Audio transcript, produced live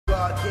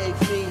God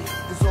gave me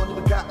His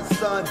only begotten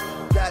Son.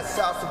 That's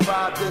how I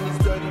survived in these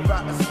dirty,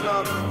 rotten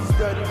slums. These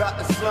dirty,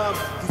 rotten slums.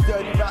 These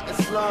dirty, rotten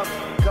slums.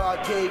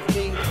 God gave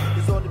me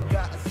His only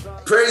begotten Son.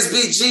 Praise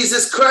be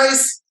Jesus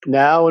Christ.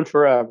 Now and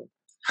forever.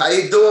 How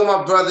you doing,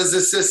 my brothers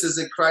and sisters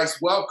in Christ?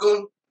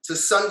 Welcome to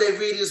Sunday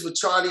Readings with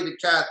Charlie the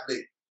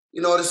Catholic.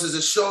 You know, this is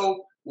a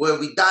show where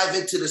we dive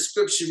into the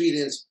scripture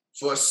readings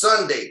for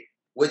Sunday,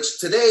 which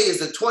today is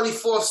the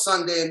 24th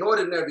Sunday in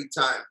Ordinary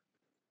Time.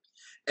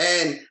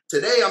 And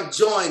today I'm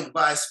joined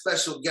by a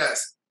special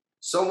guest,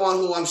 someone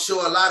who I'm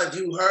sure a lot of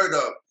you heard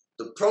of,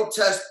 the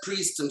protest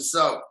priest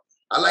himself.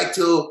 I'd like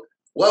to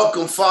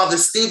welcome Father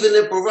Stephen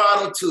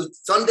Imbarrato to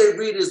Sunday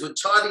Readings with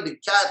Charlie the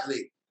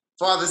Catholic.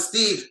 Father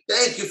Steve,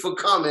 thank you for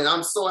coming.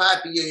 I'm so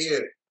happy you're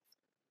here.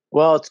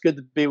 Well, it's good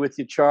to be with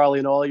you, Charlie,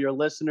 and all your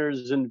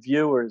listeners and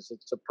viewers.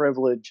 It's a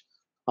privilege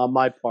on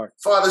my part.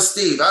 Father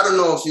Steve, I don't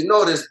know if you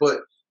know this, but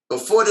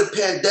before the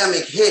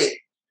pandemic hit,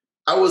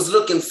 I was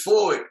looking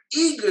forward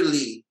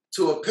eagerly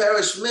to a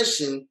parish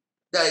mission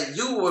that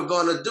you were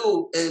going to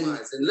do in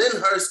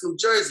Lyndhurst, New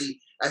Jersey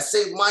at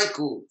St.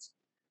 Michael's,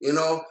 you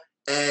know,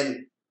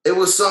 and it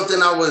was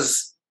something I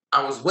was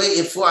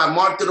waiting for. I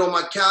marked it on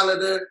my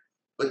calendar,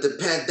 but the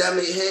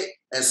pandemic hit,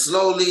 and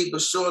slowly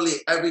but surely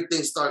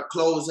everything started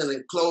closing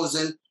and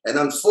closing, and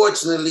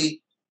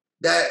unfortunately,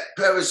 that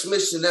parish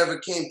mission never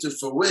came to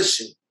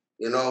fruition,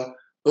 you know.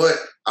 But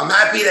I'm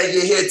happy that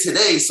you're here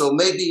today, so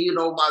maybe, you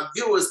know, my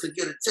viewers could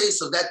get a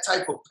taste of that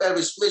type of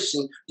parish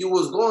mission you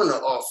was going to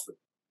offer,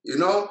 you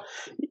know?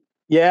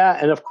 Yeah,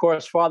 and of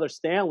course, Father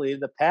Stanley,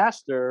 the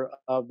pastor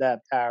of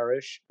that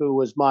parish, who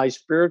was my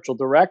spiritual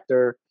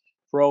director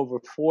for over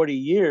 40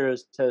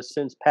 years, has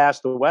since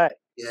passed away.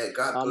 Yeah,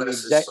 God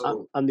bless his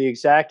soul. I'm the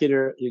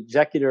executor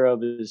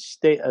of his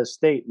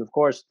estate, and of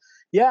course,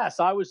 yes,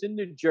 I was in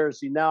New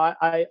Jersey. Now,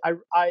 I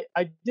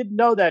didn't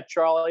know that,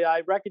 Charlie.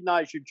 I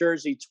recognize your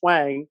Jersey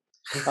twang,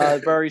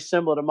 very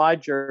similar to my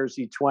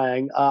Jersey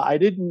twang. I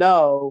didn't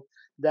know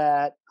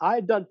that I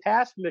had done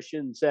past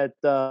missions at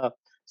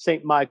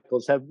St.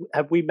 Michael's.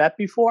 Have we met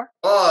before?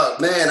 Oh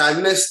man, I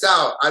missed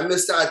out. I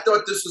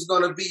thought this was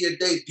going to be your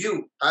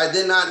debut. I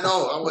did not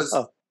know. I was,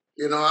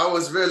 you know, I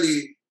was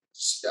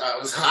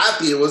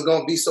happy it was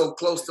going to be so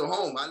close to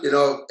home. You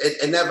know,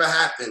 it never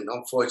happened,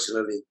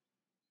 unfortunately.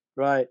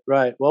 Right.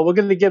 Well, we're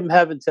going to give him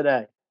heaven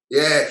today.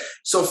 Yeah.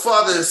 So,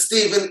 Father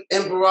Stephen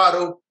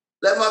Imbarrato,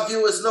 let my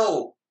viewers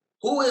know,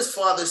 who is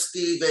Father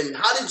Steve and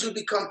how did you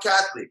become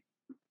Catholic?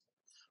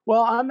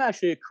 Well, I'm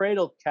actually a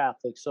cradle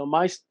Catholic, so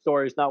my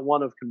story is not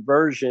one of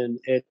conversion,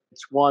 it's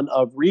one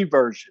of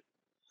reversion.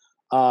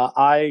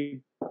 I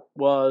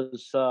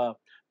was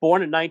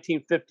born in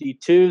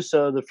 1952,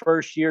 so the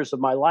first years of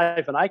my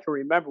life, and I can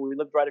remember we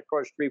lived right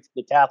across the street from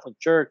the Catholic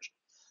Church,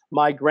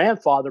 my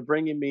grandfather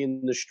bringing me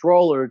in the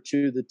stroller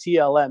to the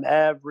TLM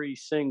every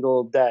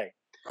single day.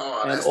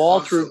 Oh, and all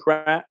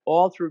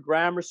through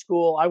grammar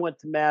school, I went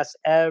to Mass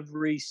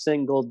every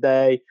single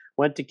day,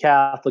 went to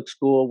Catholic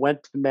school,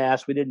 went to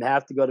Mass. We didn't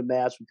have to go to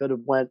Mass. We could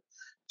have went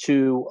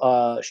to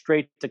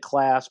straight to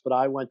class, but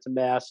I went to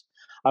Mass.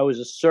 I was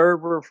a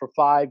server for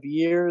 5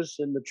 years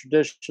in the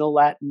traditional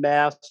Latin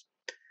Mass.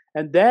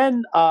 And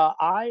then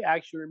I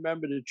actually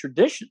remember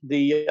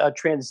the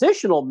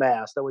transitional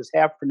Mass that was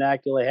half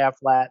vernacular, half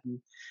Latin.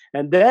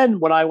 And then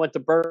when I went to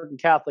Bergen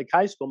Catholic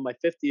High School, my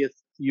 50th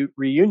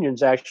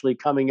reunion's actually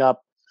coming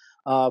up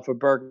for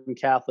Bergen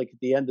Catholic at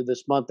the end of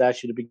this month,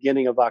 actually the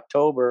beginning of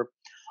October.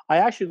 I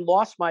actually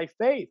lost my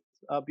faith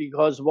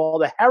because of all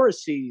the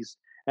heresies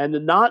and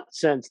the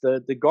nonsense,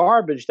 the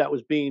garbage that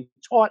was being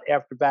taught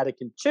after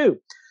Vatican II.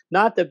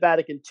 Not that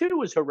Vatican II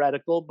was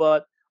heretical,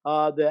 but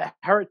the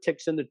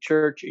heretics in the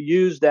church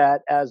used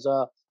that as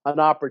an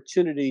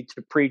opportunity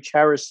to preach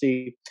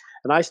heresy.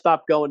 And I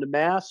stopped going to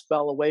Mass,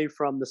 fell away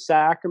from the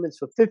sacraments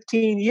for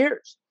 15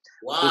 years.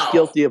 Wow.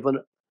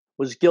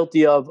 Was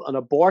guilty of an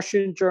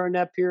abortion during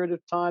that period of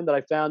time that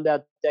I found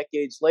out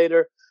decades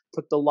later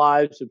took the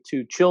lives of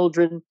 2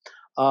 children.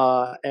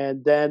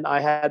 And then I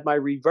had my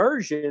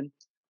reversion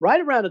right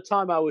around the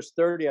time I was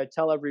 30. I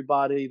tell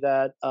everybody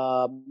that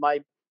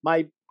my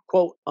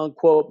quote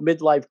unquote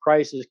midlife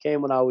crisis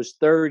came when I was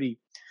 30,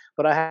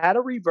 but I had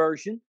a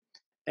reversion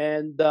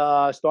and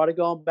started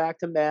going back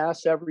to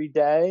Mass every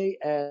day.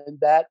 And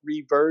that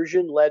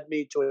reversion led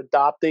me to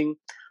adopting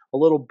a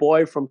little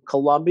boy from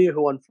Colombia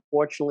who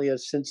unfortunately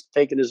has since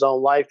taken his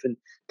own life in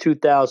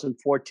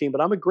 2014.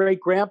 But I'm a great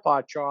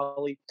grandpa,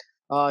 Charlie.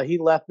 He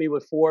left me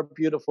with 4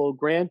 beautiful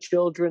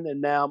grandchildren, and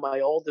now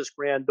my oldest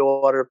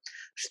granddaughter,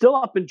 still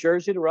up in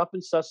Jersey. They're up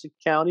in Sussex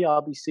County.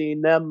 I'll be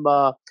seeing them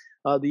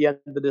the end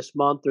of this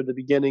month or the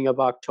beginning of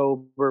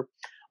October.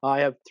 I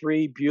have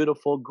 3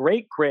 beautiful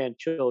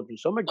great-grandchildren.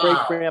 So I'm a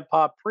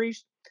great-grandpa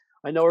priest.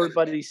 I know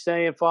everybody's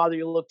saying, Father,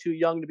 you look too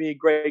young to be a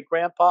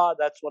great-grandpa.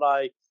 That's what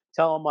I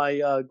tell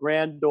my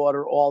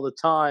granddaughter all the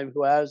time,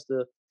 who has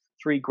the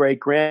 3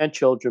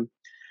 great-grandchildren.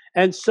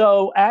 And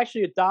so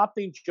actually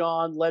adopting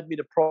John led me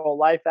to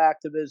pro-life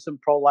activism.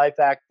 Pro-life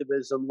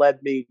activism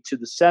led me to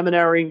the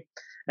seminary.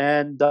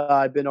 And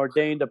I've been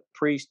ordained a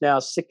priest now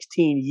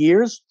 16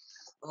 years.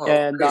 Oh,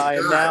 and I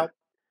am now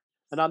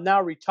and I'm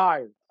now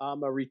retired.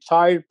 I'm a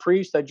retired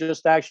priest. I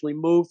just actually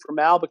moved from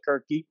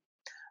Albuquerque.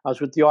 I was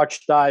with the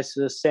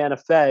Archdiocese of Santa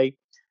Fe,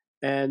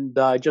 and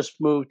I just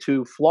moved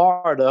to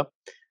Florida.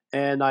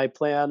 And I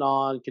plan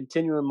on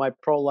continuing my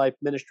pro-life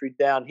ministry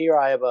down here.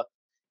 I have a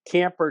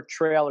camper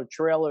pull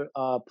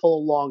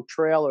along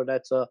trailer.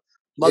 That's a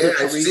Mother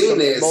Yeah, I've Teresa seen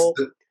this. mold.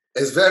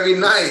 It's very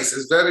nice.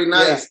 It's very Yeah,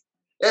 nice.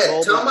 Yeah,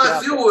 mobile tell my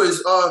chapel.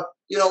 viewers,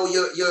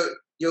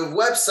 your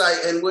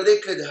website and where they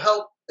could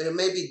help and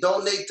maybe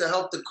donate to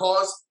help the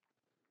cause.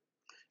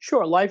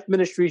 Sure,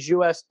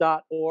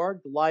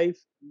 lifeministriesus.org,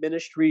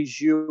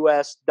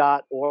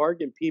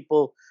 lifeministriesus.org, and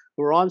people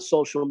who are on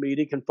social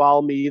media can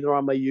follow me either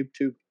on my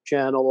YouTube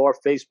channel or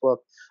Facebook.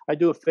 I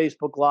do a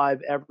Facebook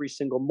Live every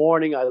single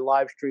morning. I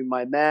live stream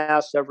my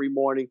Mass every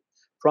morning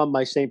from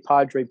my St.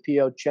 Padre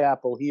Pio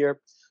Chapel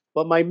here.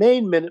 But my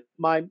main main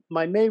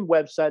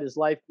website is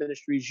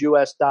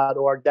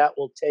lifeministriesus.org. That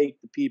will take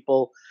the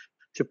people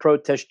to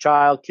protest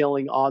child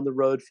killing on the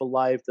road for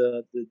life,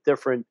 the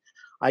different,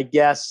 I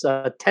guess,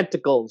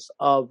 tentacles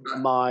of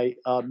my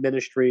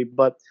ministry.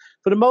 But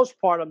for the most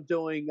part, I'm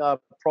doing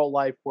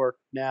pro-life work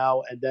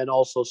now, and then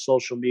also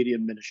social media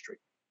ministry.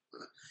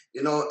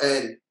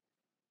 And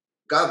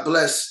God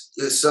bless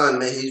your son,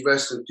 may he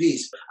rest in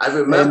peace. I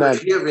remember Amen.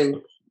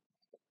 hearing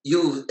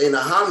you in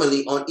a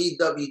homily on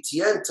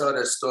EWTN tell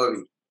that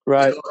story.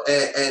 Right.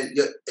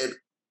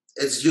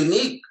 It's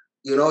unique.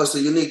 It's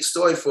a unique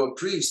story for a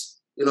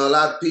priest. A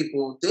lot of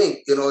people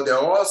think, they're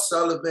all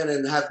celibate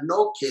and have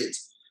no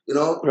kids.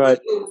 Right.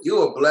 You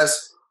were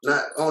blessed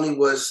not only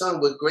with a son,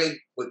 but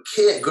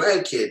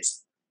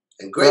grandkids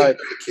and Right.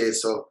 grandkids.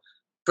 So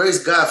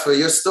praise God for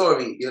your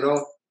story.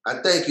 I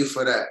thank you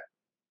for that.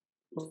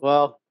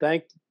 Well,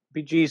 thank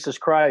be Jesus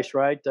Christ,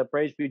 right?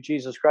 Praise be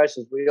Jesus Christ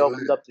as we Amen.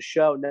 opened up the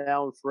show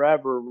now and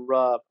forever.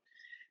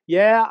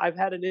 Yeah, I've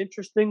had an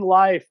interesting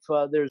life.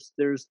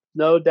 There's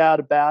no doubt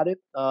about it.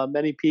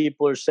 Many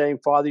people are saying,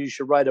 Father, you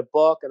should write a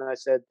book. And I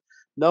said,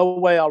 no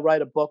way I'll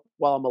write a book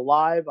while I'm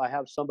alive. I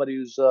have somebody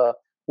who's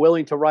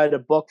willing to write a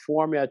book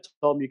for me. I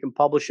told him you can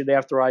publish it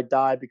after I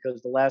die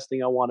because the last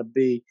thing I want to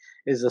be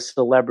is a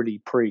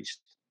celebrity priest.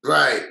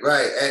 Right.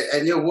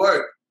 And your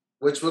work,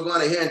 which we're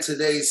going to hear in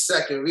today's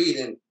second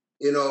reading,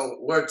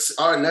 works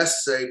are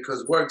necessary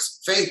because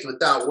faith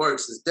without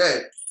works is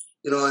dead.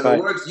 And Right.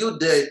 the work you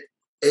did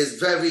is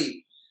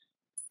very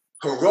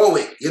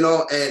heroic,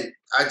 and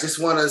I just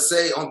want to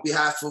say on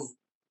behalf of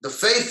the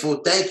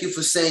faithful, thank you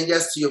for saying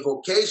yes to your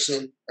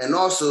vocation, and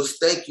also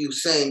thank you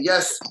saying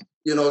yes,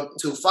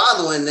 to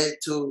following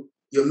it to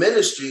your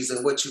ministries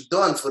and what you've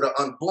done for the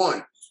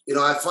unborn.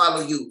 I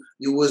follow you.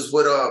 You was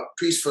with a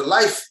Priest for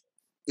Life,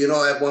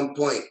 at one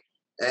point,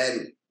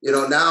 and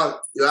now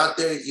you're out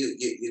there.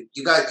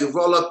 You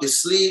roll up your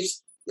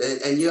sleeves,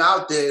 and you're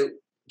out there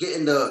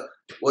getting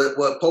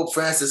what Pope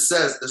Francis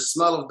says, the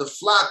smell of the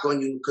flock on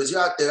you, because you're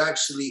out there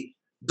actually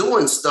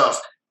doing stuff.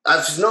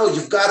 I know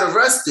you've got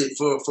arrested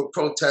for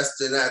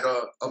protesting at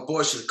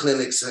abortion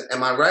clinics.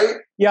 Am I right?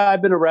 Yeah,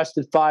 I've been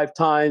arrested 5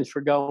 times for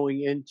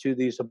going into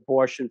these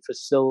abortion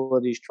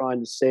facilities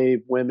trying to save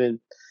women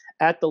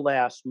at the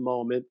last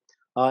moment,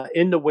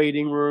 in the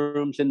waiting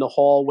rooms, in the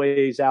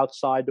hallways,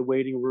 outside the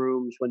waiting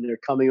rooms when they're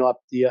coming off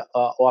the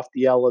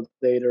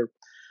elevator.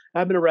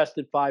 I've been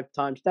arrested 5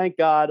 times. Thank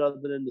God, other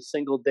than the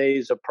single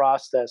days of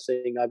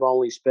processing, I've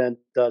only spent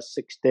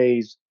 6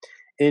 days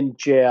in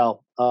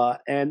jail.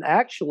 And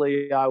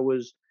actually, I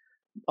was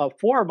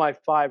 4 of my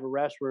 5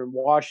 arrests were in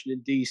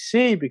Washington,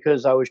 D.C.,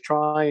 because I was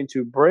trying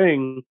to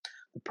bring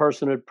the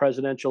personhood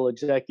presidential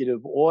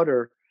executive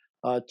order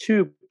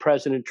to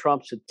President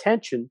Trump's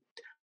attention,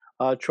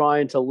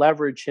 trying to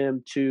leverage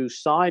him to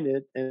sign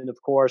it. And of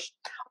course,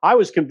 I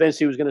was convinced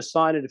he was going to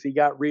sign it if he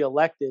got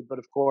reelected. But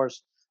of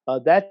course,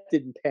 that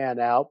didn't pan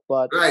out.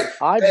 But right.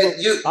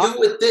 You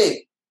would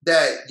think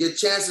that your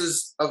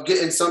chances of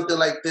getting something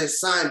like this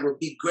signed would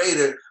be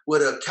greater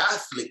with a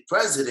Catholic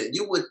president.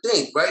 You would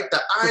think, right?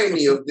 The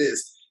irony of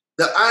this,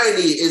 the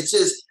irony is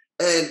just,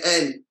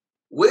 and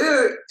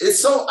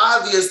it's so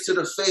obvious to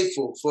the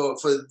faithful, for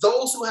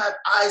those who have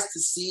eyes to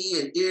see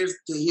and ears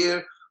to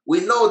hear,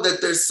 we know that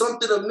there's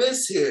something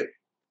amiss here.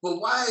 But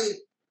why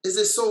is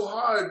it so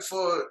hard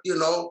for,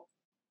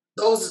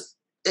 those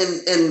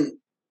in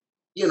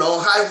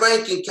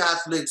high-ranking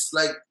Catholics,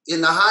 like in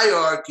the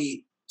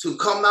hierarchy, to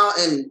come out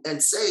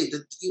and say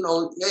that,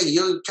 hey,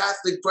 you're a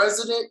Catholic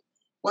president?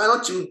 Why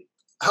don't you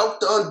help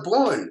the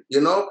unborn?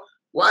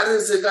 Why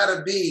does it got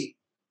to be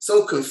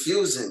so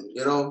confusing,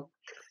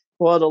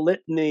 Well, the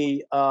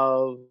litany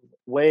of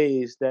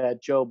ways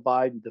that Joe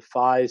Biden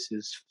defies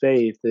his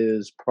faith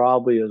is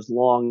probably as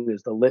long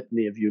as the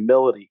litany of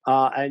humility.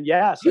 And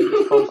yes, I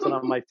just posted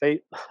on my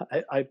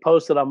I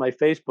posted on my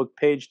Facebook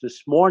page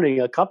this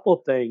morning a couple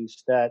of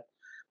things that,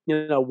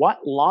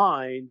 what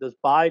line does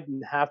Biden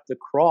have to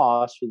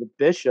cross for the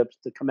bishops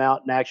to come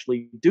out and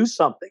actually do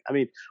something? I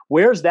mean,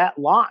 where's that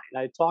line?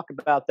 I talk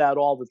about that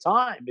all the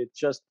time.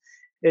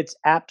 It's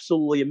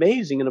absolutely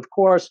amazing. And of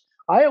course,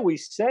 I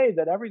always say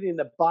that everything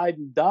that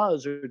Biden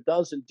does or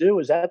doesn't do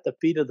is at the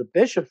feet of the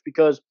bishops,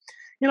 because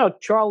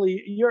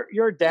Charlie,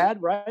 you're a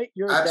dad, right?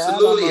 You're a dad.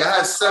 Absolutely. I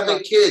have seven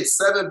kids,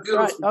 seven Right.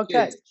 beautiful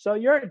Okay. kids. So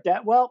you're a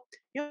dad. Well,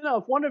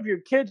 if one of your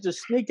kids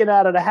is sneaking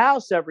out of the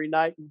house every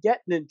night and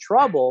getting in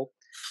trouble,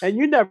 and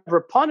you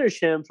never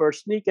punish him for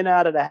sneaking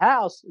out of the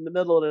house in the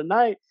middle of the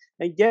night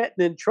and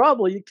getting in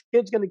trouble, your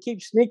kid's going to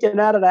keep sneaking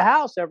out of the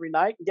house every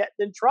night and getting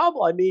in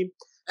trouble. I mean,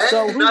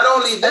 so And not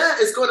only that,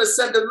 it's going to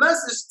send a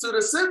message to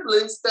the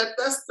siblings that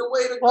that's the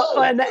way to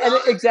go. and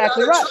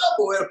exactly Get out of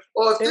right. trouble.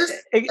 Or if this,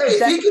 hey,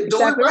 if he can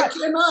do it, exactly why right.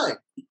 can't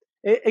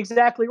I?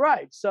 Exactly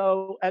right.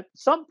 So at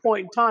some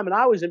point in time, and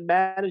I was in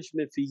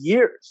management for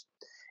years,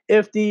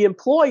 if the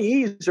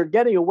employees are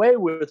getting away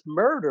with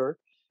murder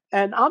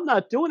and I'm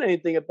not doing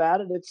anything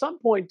about it, at some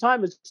point in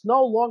time, it's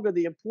no longer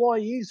the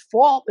employee's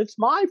fault. It's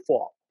my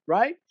fault,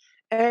 right?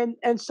 And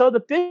so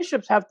the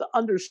bishops have to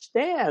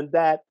understand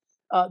that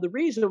the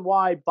reason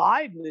why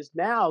Biden is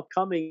now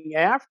coming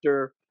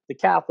after the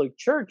Catholic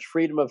Church,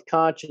 freedom of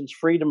conscience,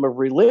 freedom of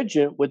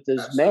religion, with his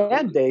Absolutely.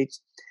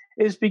 mandates,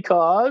 is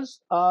because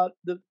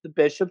the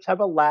bishops have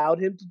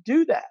allowed him to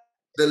do that.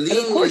 The And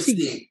of course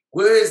leniency.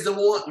 Where is the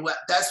one?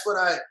 That's what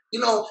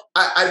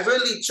I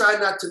really try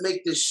not to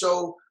make this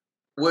show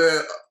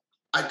where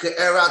I could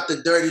air out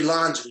the dirty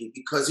laundry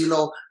because,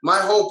 my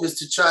hope is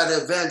to try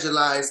to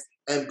evangelize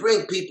and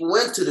bring people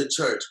into the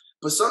church.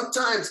 But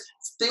sometimes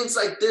things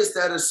like this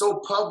that are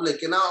so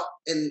public and out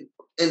in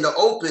the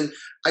open,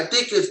 I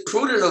think it's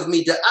prudent of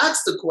me to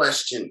ask the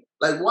question,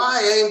 like,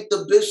 why ain't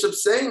the bishop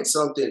saying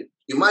something?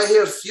 You might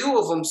hear a few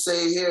of them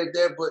say here and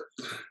there, but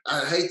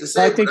I hate to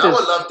say it, but I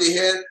would love to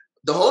hear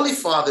the Holy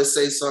Father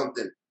say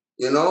something,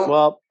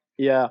 Well,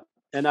 yeah.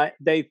 And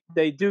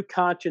they do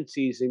conscience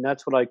easing.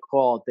 That's what I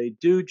call it. They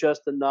do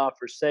just enough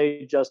or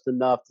say just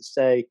enough to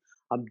say,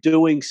 I'm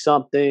doing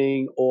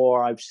something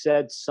or I've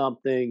said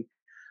something.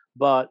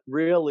 But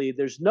really,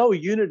 there's no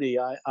unity.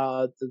 I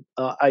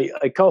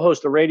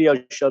co-host a radio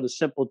show, The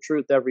Simple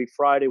Truth, every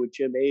Friday with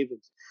Jim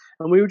Avens,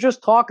 and we were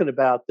just talking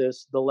about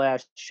this the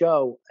last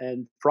show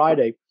and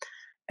Friday,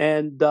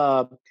 and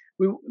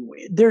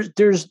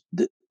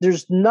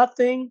there's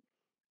nothing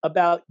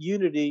about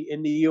unity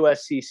in the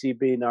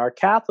USCCB. Now, our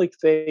Catholic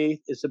faith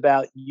is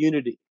about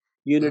unity,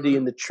 unity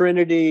in the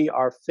Trinity,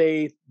 our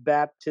faith,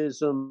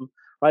 baptism,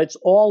 right? It's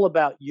all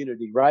about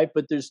unity, right?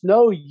 But there's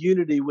no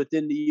unity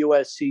within the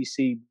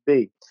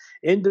USCCB.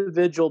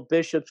 Individual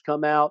bishops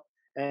come out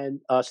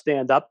and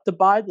stand up to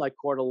Biden, like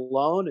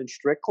Cordelone and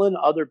Strickland.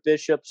 Other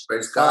bishops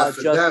Praise God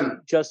for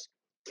them. just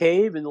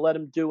cave and let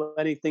him do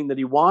anything that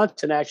he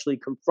wants and actually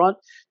confront.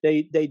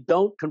 They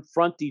don't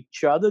confront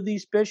each other,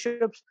 these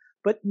bishops.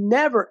 But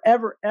never,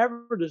 ever,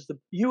 ever does the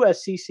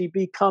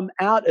USCCB come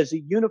out as a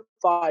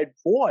unified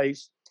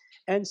voice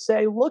and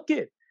say, look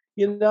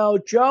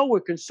Joe, we're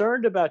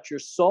concerned about your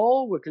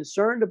soul. We're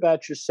concerned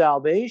about your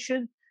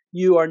salvation.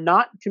 You are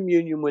not in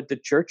communion with the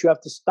church. You have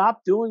to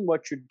stop doing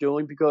what you're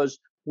doing because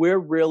we're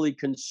really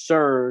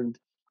concerned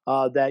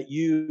that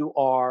you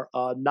are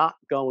not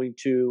going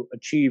to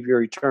achieve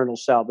your eternal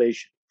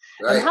salvation.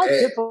 Right. And how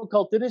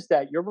difficult it is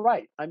that? You're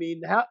right. I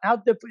mean, how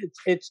difficult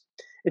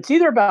it's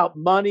either about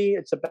money,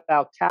 it's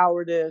about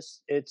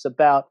cowardice, it's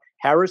about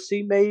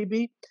heresy,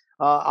 maybe.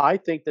 I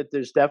think that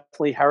there's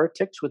definitely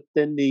heretics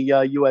within the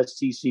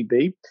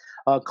USCCB,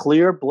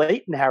 clear,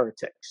 blatant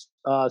heretics.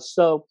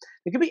 So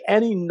it could be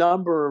any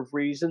number of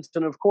reasons.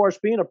 And of course,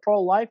 being a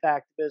pro-life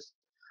activist,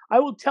 I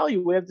will tell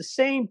you, we have the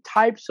same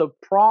types of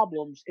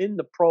problems in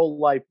the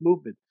pro-life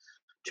movement.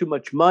 Too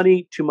much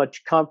money, too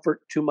much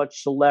comfort, too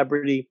much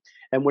celebrity,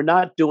 and we're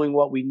not doing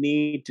what we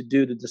need to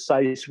do to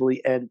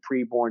decisively end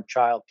preborn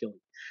child killing.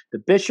 The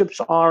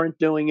bishops aren't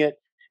doing it,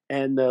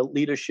 and the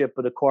leadership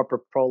of the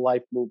corporate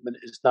pro-life movement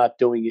is not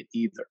doing it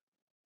either.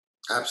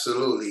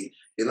 Absolutely.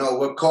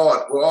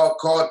 We're all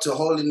called to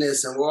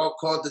holiness, and we're all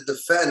called to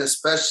defend,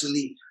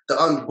 especially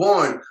the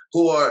unborn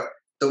who are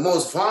the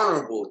most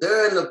vulnerable.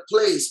 They're in a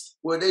place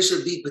where they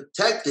should be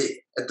protected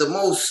at the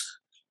most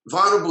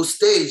vulnerable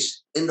stage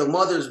in the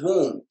mother's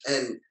womb.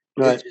 And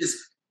right.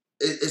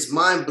 It's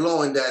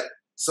mind-blowing that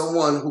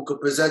someone who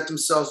could present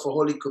themselves for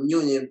Holy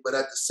Communion, but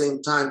at the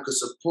same time could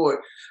support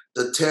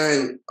the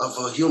tearing of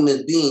a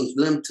human being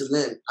limb to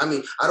limb. I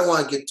mean, I don't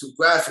want to get too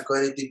graphic or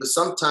anything, but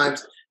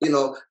sometimes,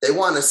 they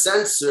want to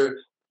censor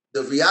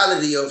the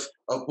reality of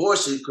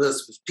abortion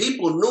because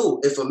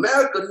if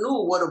America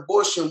knew what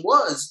abortion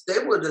was, they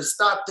would have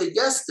stopped it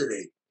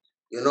yesterday,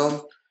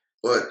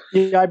 But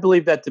yeah, I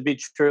believe that to be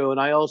true. And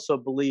I also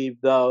believe,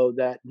 though,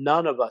 that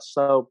none of us,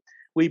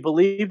 we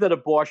believe that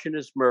abortion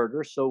is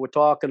murder. So we're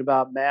talking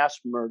about mass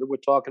murder. We're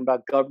talking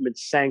about government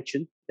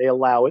sanctioned. They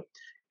allow it.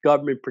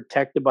 Government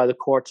protected by the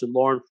courts and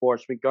law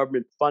enforcement.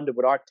 Government funded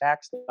with our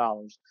tax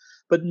dollars.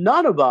 But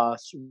none of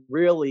us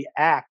really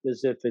act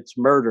as if it's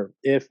murder.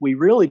 If we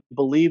really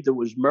believed it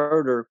was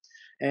murder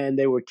and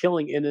they were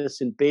killing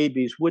innocent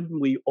babies,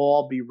 wouldn't we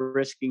all be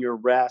risking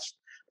arrest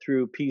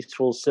through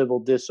peaceful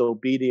civil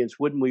disobedience?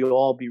 Wouldn't we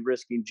all be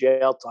risking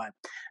jail time?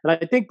 And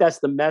I think that's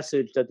the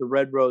message that the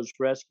Red Rose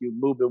Rescue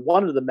Movement,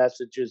 one of the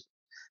messages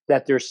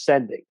that they're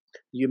sending,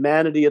 the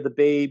humanity of the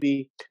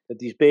baby, that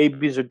these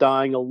babies are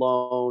dying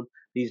alone,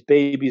 these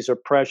babies are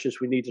precious.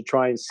 We need to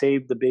try and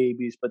save the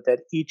babies, but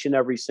that each and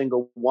every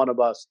single one of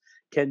us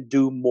can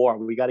do more.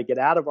 We got to get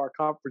out of our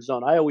comfort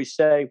zone. I always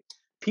say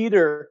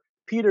Peter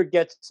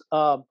gets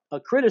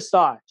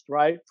criticized,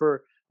 right,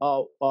 for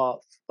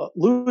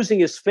losing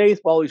his faith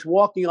while he's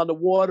walking on the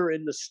water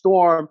in the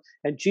storm,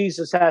 and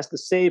Jesus has to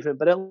save him.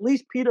 But at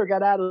least Peter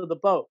got out of the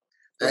boat.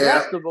 The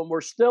rest of them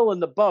were still in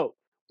the boat.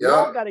 We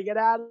all got to get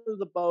out of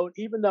the boat,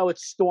 even though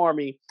it's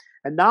stormy,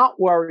 and not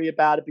worry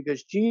about it,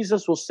 because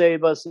Jesus will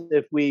save us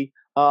if we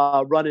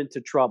run into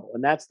trouble.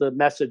 And that's the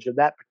message of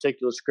that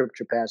particular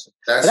scripture passage.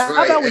 That's right.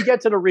 How about we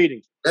get to the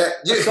readings?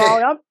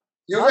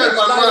 You read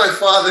my mind,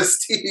 Father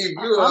Steve.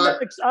 You're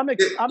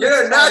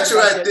a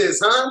natural at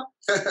this, huh?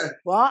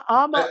 Well,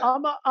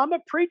 I'm a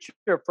preacher.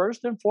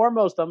 First and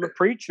foremost, I'm a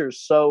preacher.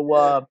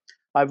 So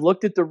I've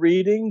looked at the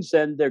readings,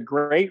 and they're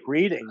great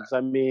readings.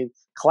 I mean,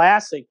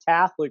 classic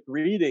Catholic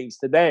readings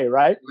today,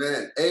 right?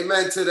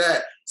 Amen to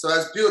that. So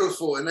that's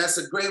beautiful. And that's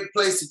a great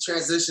place to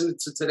transition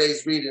to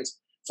today's readings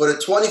for the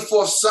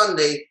 24th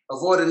Sunday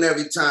of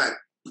Ordinary Time.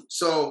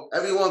 So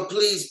everyone,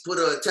 please put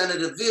a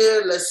tentative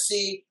ear. Let's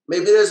see.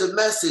 Maybe there's a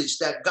message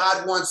that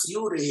God wants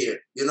you to hear.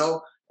 You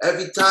know,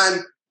 every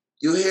time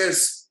you hear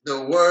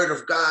the word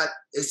of God,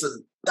 it's a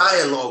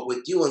dialogue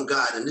with you and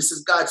God. And this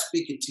is God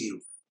speaking to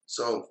you.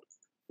 So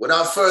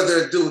without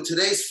further ado,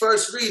 today's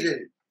first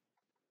reading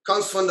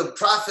comes from the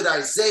prophet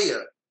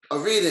Isaiah, a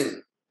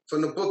reading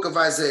from the book of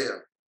Isaiah.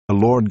 The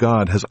Lord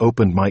God has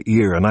opened my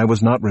ear, and I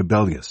was not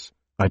rebellious.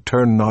 I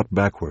turned not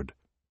backward.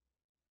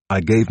 I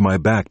gave my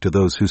back to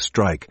those who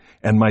strike,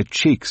 and my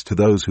cheeks to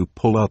those who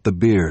pull out the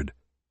beard.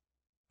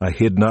 I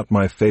hid not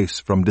my face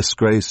from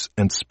disgrace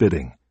and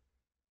spitting.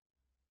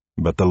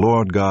 But the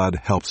Lord God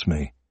helps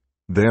me.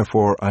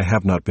 Therefore I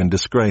have not been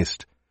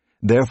disgraced.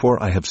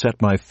 Therefore I have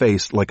set my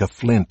face like a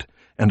flint,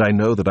 and I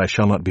know that I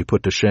shall not be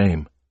put to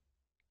shame.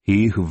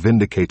 He who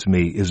vindicates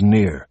me is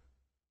near.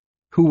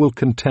 Who will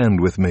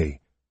contend with me?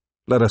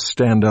 Let us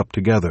stand up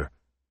together.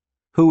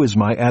 Who is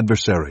my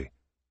adversary?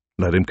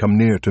 Let him come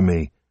near to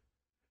me.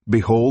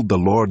 Behold, the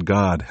Lord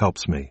God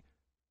helps me.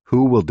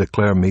 Who will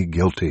declare me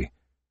guilty?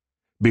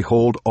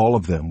 Behold, all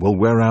of them will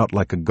wear out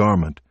like a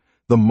garment.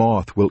 The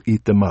moth will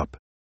eat them up.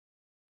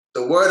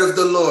 The word of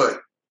the Lord.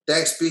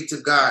 Thanks be to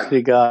God.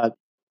 Thank God.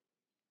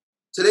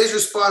 Today's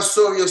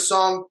responsorial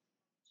song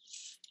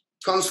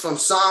comes from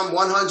Psalm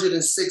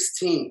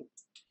 116.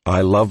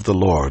 I love the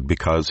Lord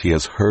because he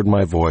has heard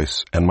my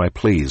voice and my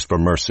pleas for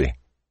mercy.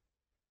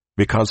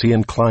 Because he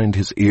inclined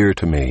his ear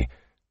to me,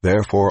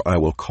 therefore I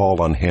will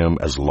call on him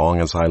as long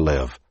as I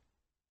live.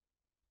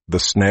 The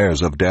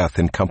snares of death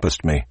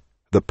encompassed me.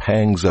 The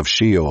pangs of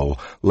Sheol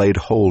laid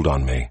hold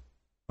on me.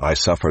 I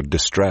suffered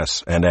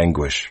distress and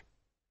anguish.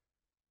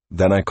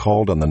 Then I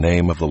called on the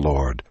name of the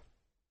Lord.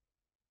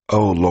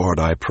 O Lord,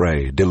 I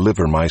pray,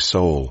 deliver my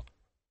soul.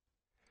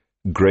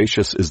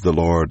 Gracious is the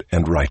Lord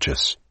and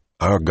righteous.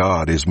 Our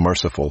God is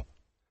merciful.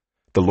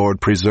 The Lord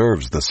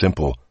preserves the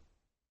simple.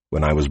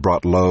 When I was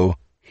brought low,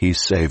 he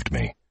saved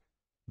me.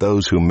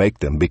 Those who make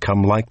them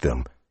become like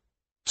them.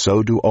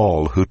 So do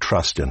all who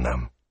trust in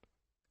them.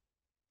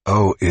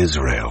 O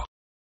Israel,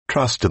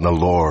 trust in the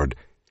Lord.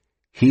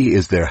 He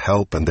is their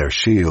help and their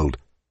shield.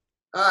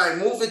 All right,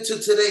 moving to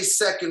today's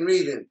second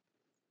reading.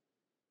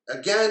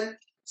 Again,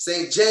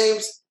 St.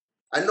 James.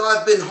 I know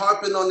I've been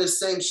harping on the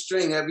same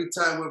string every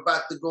time we're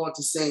about to go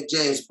into St.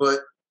 James, but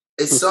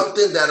it's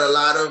something that a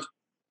lot of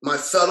my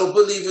fellow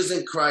believers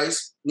in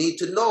Christ need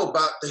to know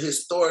about the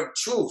historic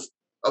truth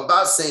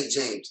about St.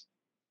 James.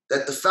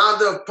 That the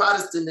founder of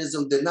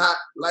Protestantism did not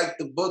like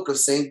the book of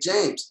St.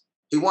 James.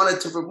 He wanted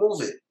to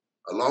remove it,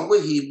 along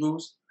with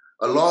Hebrews,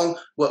 along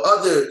with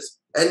others.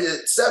 And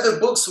the 7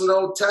 books from the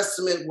Old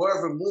Testament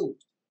were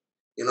removed,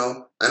 you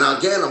know. And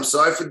again, I'm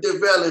sorry for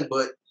derailing,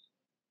 but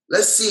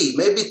let's see.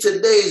 Maybe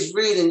today's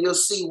reading, you'll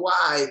see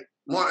why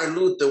Martin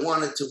Luther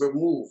wanted to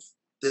remove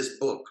this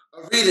book.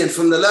 A reading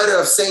from the letter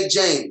of St.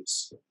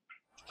 James.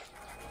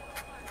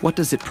 What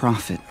does it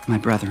profit, my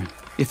brethren,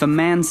 if a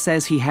man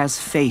says he has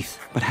faith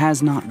but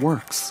has not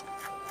works?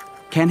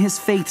 Can his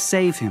faith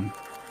save him?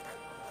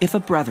 If a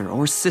brother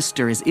or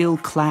sister is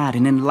ill-clad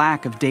and in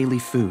lack of daily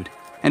food,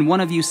 and one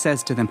of you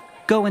says to them,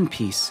 "Go in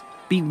peace,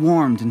 be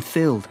warmed and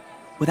filled,"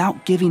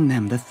 without giving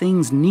them the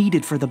things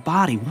needed for the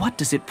body, what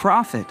does it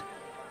profit?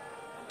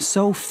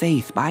 So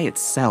faith by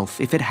itself,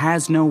 if it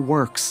has no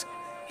works,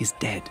 is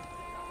dead.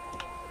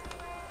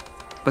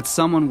 But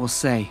someone will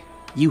say,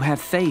 "You have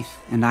faith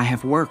and I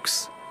have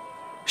works.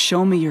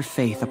 Show me your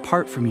faith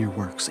apart from your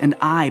works, and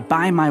I,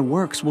 by my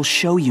works, will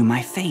show you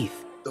my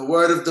faith." The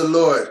word of the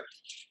Lord.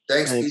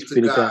 Thanks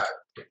be to God.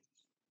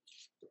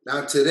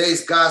 Now,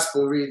 today's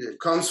gospel reading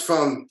comes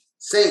from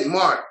St.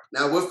 Mark.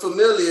 Now, we're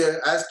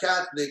familiar as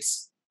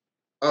Catholics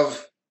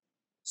of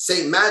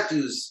St.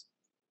 Matthew's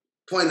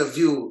point of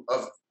view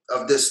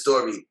of this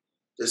story.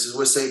 This is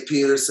where St.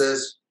 Peter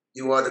says,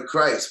 "You are the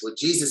Christ." Well,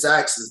 Jesus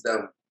asks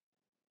them,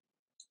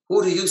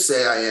 "Who do you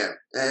say I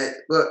am?"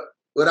 But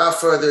without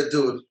further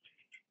ado,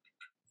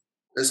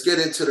 let's get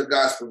into the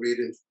gospel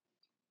reading.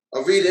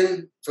 A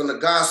reading from the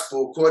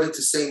gospel according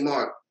to St.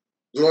 Mark.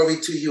 Glory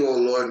to you, O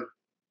Lord.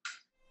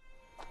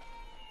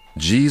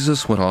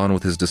 Jesus went on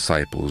with his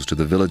disciples to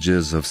the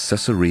villages of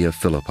Caesarea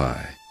Philippi.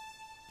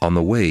 On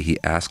the way, he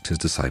asked his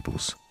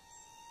disciples,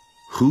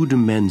 "Who do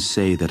men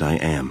say that I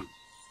am?"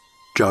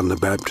 John the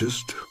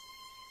Baptist,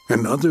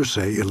 and others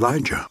say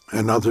Elijah,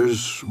 and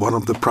others one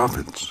of the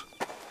prophets.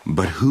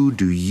 "But who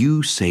do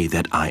you say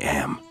that I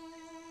am?"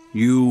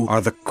 "You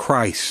are the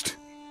Christ."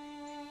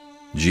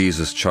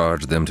 Jesus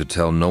charged them to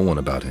tell no one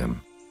about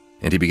him,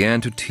 and he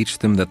began to teach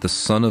them that the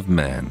Son of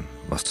Man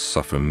must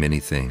suffer many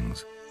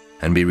things,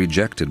 and be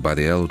rejected by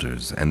the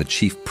elders and the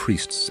chief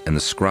priests and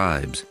the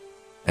scribes,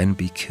 and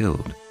be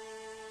killed,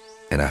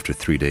 and after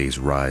 3 days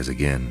rise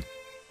again.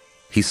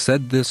 He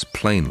said this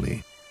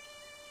plainly.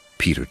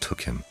 Peter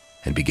took him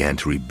and began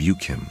to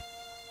rebuke him.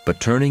 But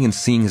turning and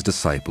seeing his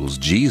disciples,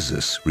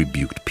 Jesus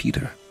rebuked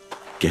Peter.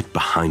 "Get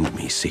behind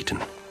me,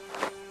 Satan.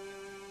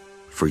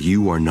 For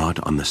you are not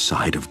on the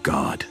side of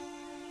God,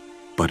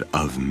 but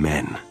of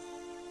men."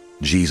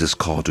 Jesus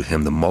called to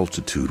him the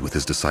multitude with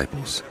his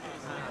disciples.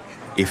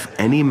 "If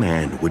any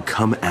man would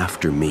come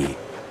after me,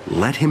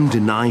 let him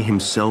deny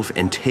himself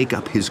and take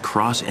up his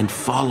cross and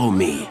follow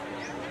me.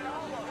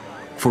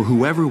 For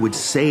whoever would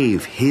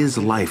save his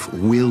life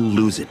will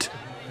lose it,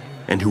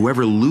 and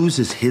whoever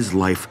loses his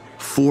life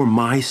for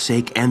my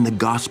sake and the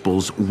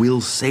gospel's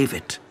will save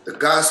it." The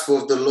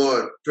gospel of the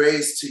Lord.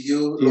 Praise to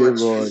you, Dear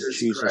Lord,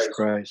 Jesus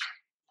Christ.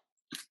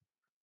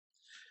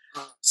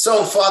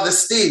 So, Father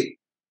Steve,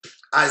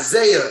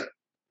 Isaiah,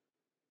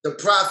 the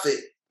prophet,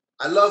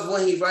 I love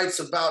when he writes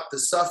about the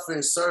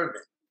suffering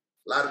servant.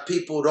 A lot of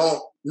people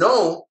don't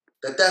know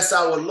that that's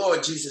our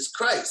Lord Jesus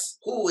Christ,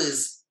 who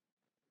is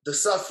the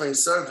suffering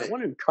servant. I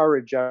want to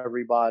encourage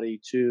everybody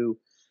to,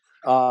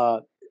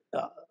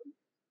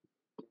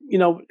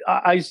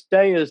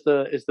 Isaiah is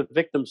the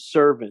victim's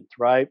servant,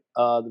 right?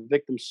 The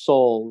victim's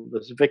soul,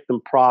 the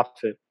victim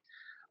prophet.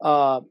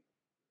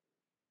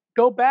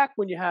 Go back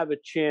when you have a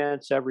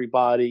chance,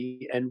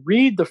 everybody, and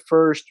read the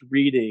first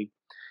reading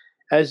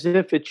as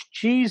if it's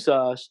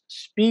Jesus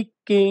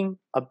speaking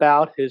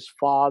about his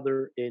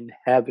Father in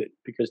heaven,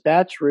 because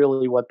that's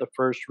really what the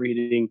first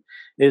reading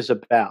is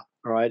about,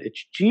 all right?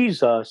 It's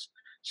Jesus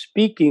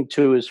speaking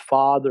to his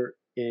Father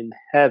in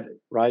heaven,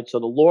 right? So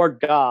the Lord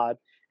God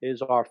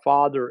is our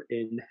Father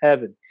in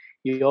heaven.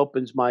 He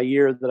opens my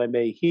ear that I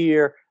may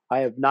hear. I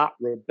have not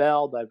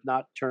rebelled. I've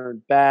not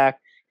turned back.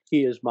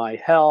 He is my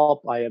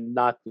help. I am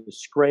not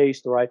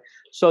disgraced, right?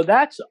 So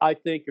that's, I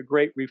think, a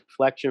great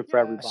reflection for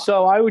everybody.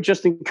 So I would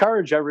just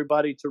encourage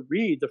everybody to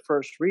read the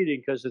first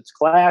reading because it's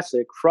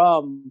classic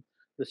from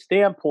the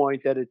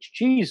standpoint that it's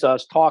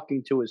Jesus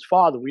talking to his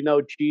Father. We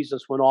know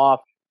Jesus went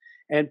off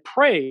and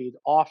prayed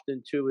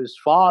often to his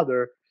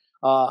Father.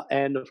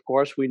 And of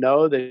course, we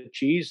know that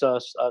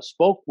Jesus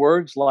spoke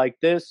words like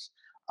this.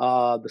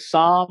 The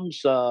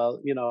Psalms,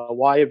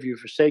 why have you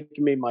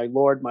forsaken me, my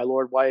Lord,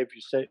 why have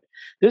you said?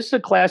 This is a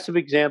classic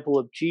example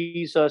of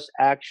Jesus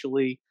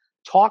actually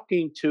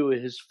talking to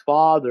his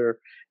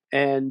Father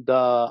and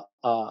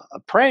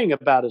praying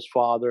about his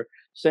Father,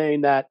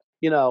 saying that,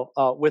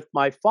 with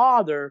my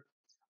Father,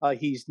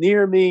 he's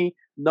near me,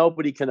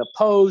 nobody can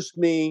oppose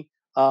me,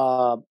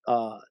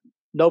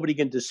 nobody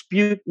can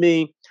dispute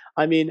me.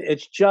 I mean,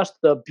 it's just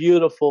a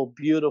beautiful,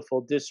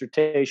 beautiful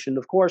dissertation.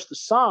 Of course, the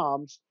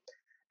Psalms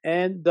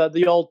and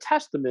the Old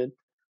Testament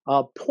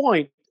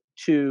point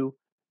to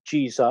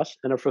Jesus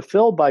and are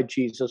fulfilled by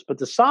Jesus, but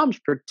the Psalms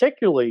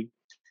particularly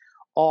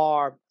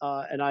are,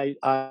 and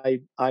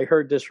I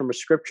heard this from a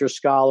scripture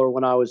scholar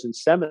when I was in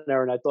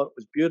seminary, and I thought it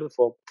was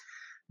beautiful,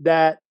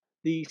 that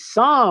the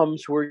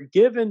Psalms were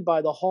given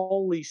by the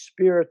Holy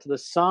Spirit to the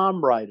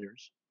Psalm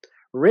writers,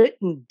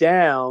 written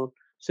down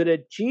so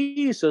that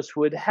Jesus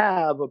would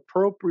have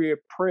appropriate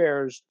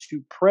prayers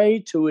to pray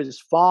to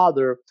his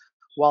Father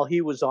while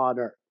he was on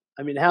earth.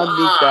 I mean, how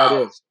neat that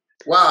is!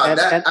 Wow,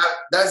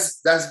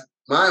 that's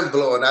mind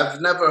blowing. I've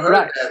never heard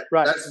that.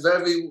 Right. That's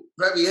very,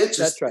 very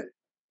interesting. That's right.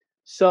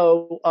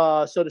 So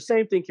the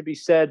same thing can be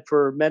said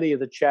for many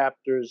of the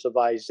chapters of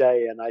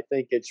Isaiah, and I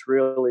think it's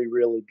really,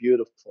 really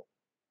beautiful.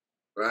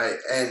 Right,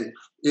 and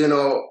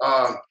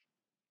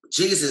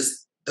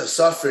Jesus, the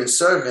suffering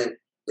servant.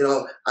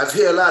 I've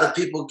heard a lot of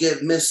people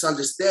get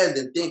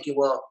misunderstanding, thinking,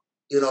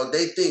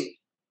 they think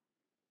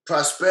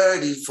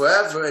prosperity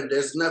forever and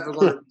there's never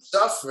going to be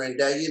suffering.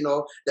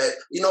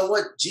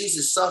 What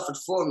Jesus suffered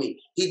for me.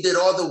 He did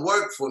all the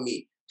work for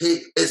me.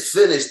 It's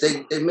finished.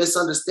 They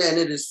misunderstand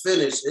it is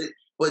finished.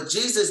 But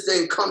Jesus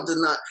didn't come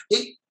to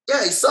he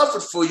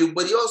suffered for you,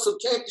 but he also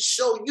came to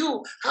show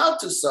you how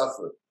to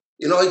suffer.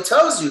 He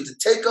tells you to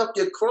take up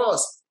your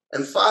cross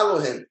and follow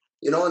him.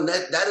 And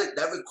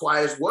that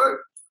requires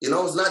work.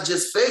 It's not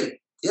just faith.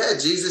 Yeah,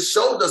 Jesus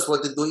showed us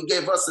what to do. He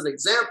gave us an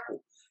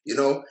example.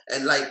 And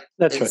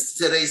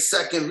today's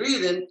second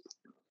reading,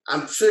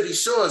 I'm pretty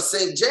sure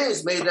St.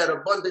 James made that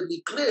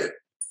abundantly clear.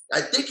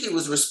 I think he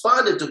was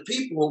responding to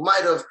people who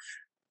might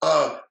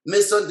have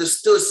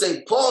misunderstood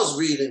St. Paul's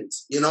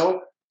readings,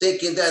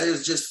 thinking that it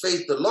was just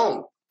faith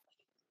alone.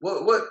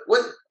 What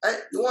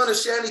you want to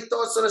share any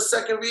thoughts on the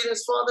second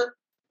readings, Father?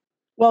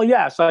 Well,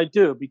 yes, I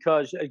do,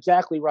 because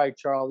exactly right,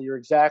 Charlie. You're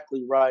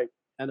exactly right.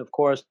 And of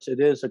course, it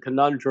is a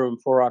conundrum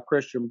for our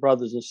Christian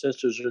brothers and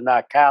sisters who are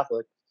not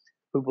Catholic,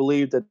 who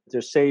believe that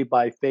they're saved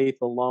by faith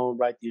alone,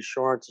 right? The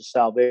assurance of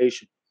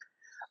salvation.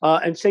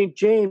 And St.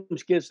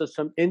 James gives us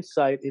some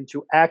insight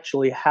into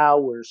actually how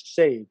we're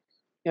saved.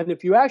 And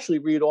if you actually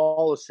read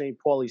all of St.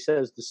 Paul, he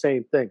says the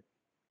same thing.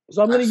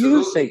 So I'm going to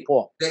use St. Absolutely.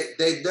 Paul.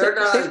 They're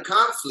not in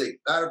conflict.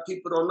 A lot of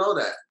people don't know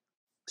that.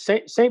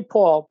 St.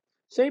 Paul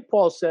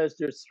says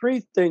there's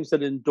three things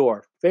that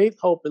endure: faith,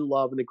 hope, and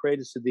love, and the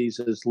greatest of these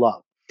is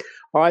love.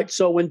 All right.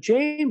 So when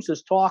James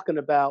is talking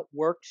about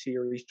works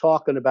here, he's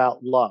talking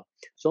about love.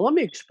 So let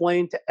me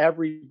explain to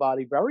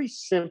everybody very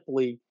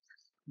simply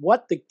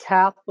what the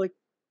Catholic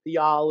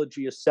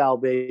theology of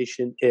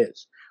salvation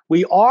is.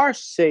 We are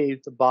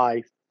saved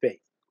by faith,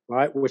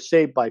 right? We're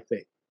saved by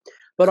faith.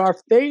 But our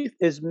faith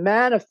is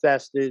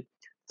manifested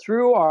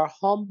through our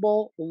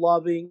humble,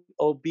 loving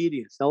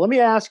obedience. Now, let me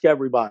ask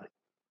everybody,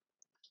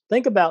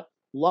 think about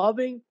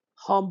loving,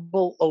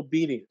 humble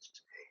obedience.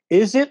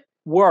 Is it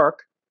work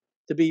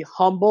to be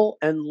humble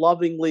and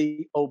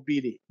lovingly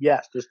obedient?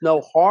 Yes, there's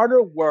no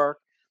harder work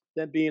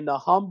than being a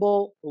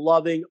humble,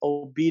 loving,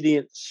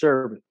 obedient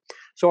servant.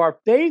 So our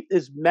faith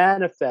is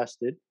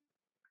manifested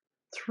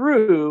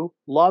through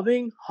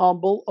loving,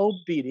 humble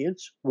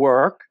obedience,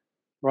 work,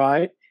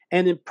 right?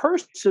 And in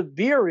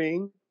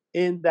persevering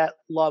in that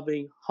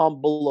loving,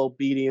 humble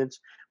obedience,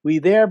 we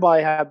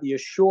thereby have the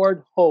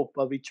assured hope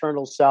of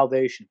eternal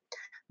salvation.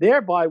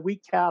 Thereby, we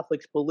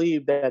Catholics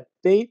believe that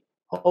faith,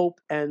 hope,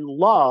 and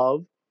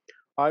love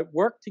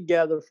work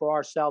together for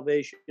our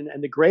salvation.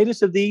 And the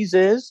greatest of these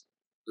is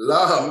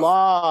Love.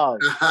 Love.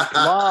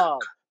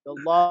 The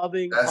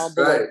loving,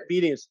 humble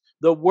obedience,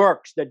 the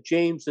works that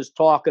James is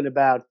talking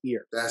about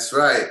here. That's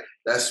right.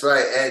 That's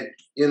right. And,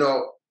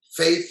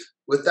 faith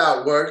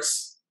without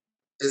works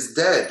is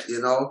dead,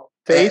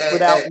 Faith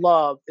without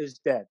love is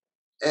dead.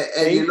 And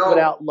faith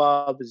without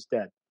love is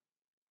dead.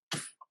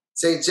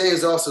 St.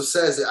 James also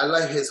says, I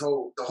like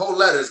the whole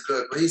letter is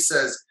good, but he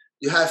says,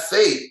 you have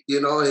faith,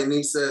 and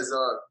he says,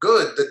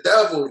 good,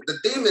 the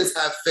demons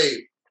have faith,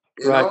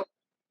 you know?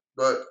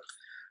 But,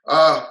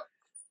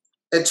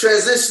 and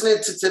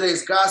transitioning to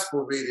today's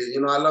gospel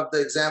reading, I love the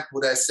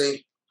example that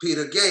St.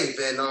 Peter gave,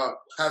 and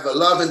have a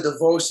love and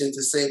devotion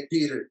to St.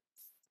 Peter,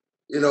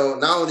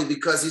 not only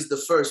because he's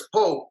the first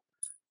pope,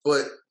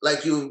 but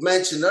like you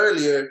mentioned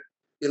earlier,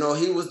 he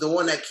was the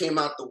one that came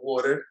out the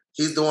water.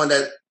 He's the one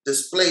that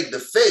displayed the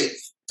faith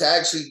to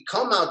actually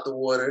come out the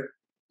water,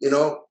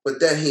 but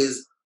then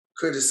he's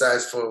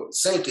criticized for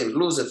sinking,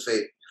 losing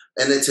faith.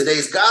 And in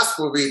today's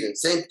gospel reading,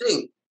 same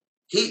thing.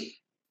 He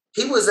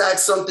was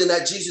asked something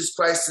that Jesus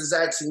Christ is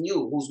asking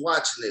you, who's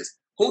watching this.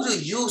 Who do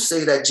you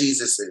say that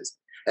Jesus is?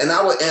 And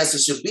our answer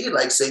should be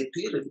like St.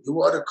 Peter,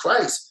 you are the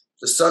Christ,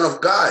 the Son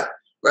of God,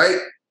 right?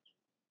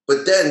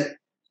 But then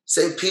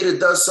St. Peter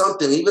does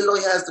something. Even though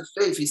he has the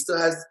faith, he still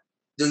has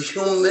the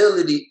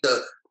humility,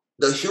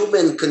 the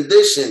human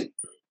condition,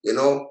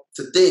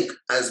 to think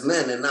as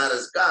men and not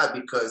as God,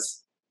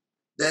 because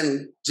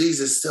then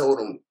Jesus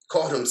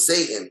called him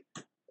Satan.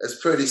 That's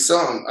pretty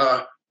something.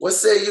 What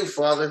say you,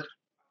 Father?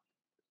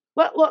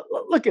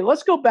 Look,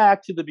 let's go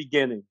back to the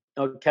beginning,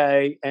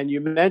 okay? And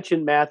you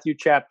mentioned Matthew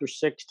chapter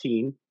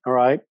 16, all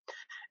right?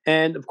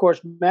 And of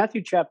course,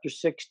 Matthew chapter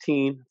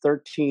 16,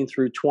 13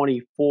 through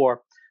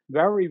 24,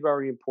 very,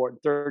 very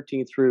important.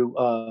 13 through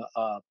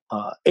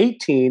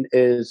 18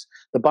 is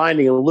the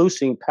binding and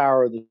loosing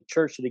power of the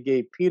church that he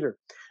gave Peter.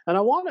 And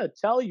I want to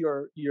tell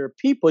your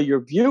people,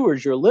 your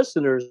viewers, your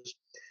listeners,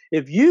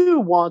 if you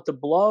want to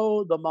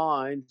blow the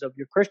minds of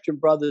your Christian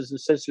brothers and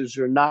sisters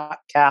who are not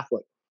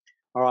Catholic,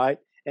 all right,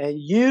 and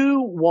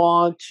you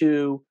want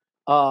to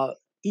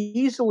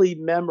easily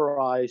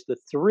memorize the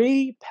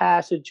three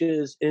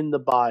passages in the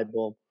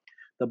Bible,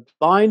 the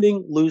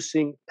binding,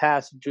 loosing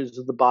passages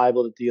of the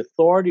Bible that the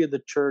authority of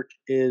the church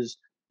is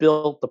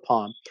built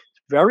upon.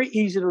 It's very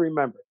easy to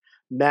remember.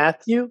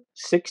 Matthew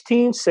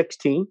 16,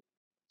 16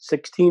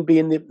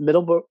 being the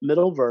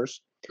middle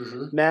verse.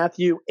 Mm-hmm.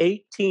 Matthew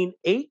 18,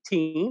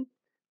 18,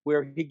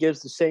 where he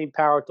gives the same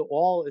power to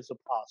all his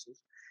apostles.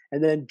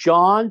 And then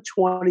John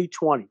 20,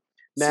 20.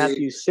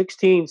 Matthew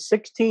 16,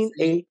 16,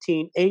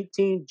 18,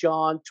 18,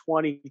 John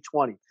 20,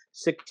 20.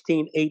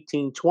 16,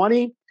 18,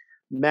 20,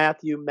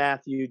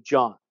 Matthew,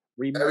 John.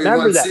 Remember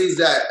Everyone that. Sees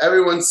that.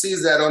 Everyone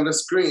sees that on the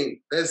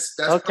screen. That's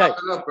okay.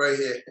 Popping up right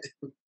here.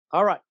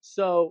 All right.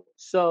 So,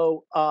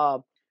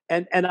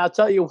 and I'll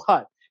tell you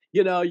what,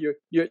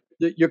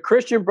 your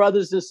Christian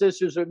brothers and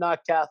sisters who are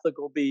not Catholic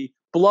will be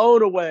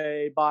blown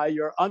away by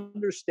your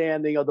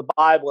understanding of the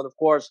Bible. And of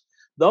course,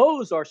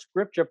 those are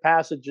scripture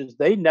passages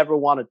they never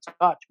want to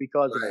touch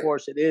because, of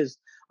course, it is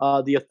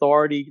the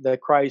authority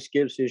that Christ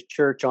gives his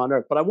church on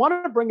earth. But I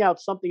want to bring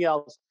out something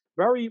else,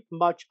 very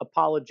much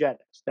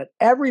apologetics, that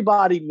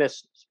everybody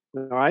misses,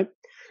 all right?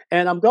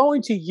 And I'm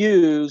going to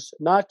use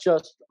not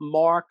just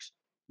Mark's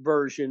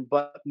version,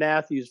 but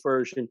Matthew's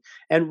version.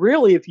 And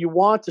really, if you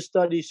want to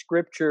study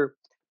scripture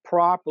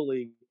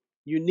properly,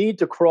 you need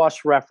to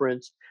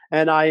cross-reference.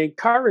 And I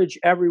encourage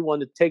everyone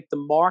to take the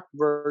Mark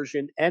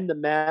version and the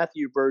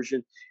Matthew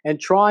version and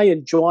try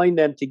and join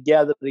them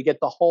together to get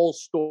the whole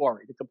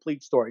story, the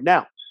complete story.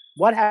 Now,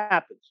 what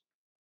happens?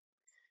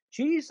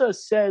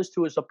 Jesus says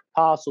to his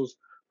apostles,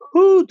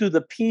 "Who do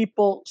the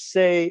people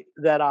say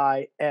that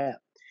I am?"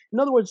 In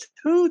other words,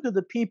 who do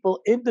the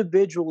people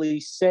individually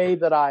say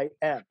that I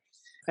am?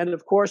 And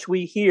of course,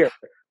 we hear,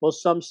 well,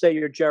 some say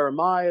you're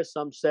Jeremiah,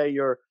 some say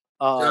you're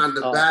John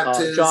the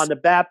Baptist. John the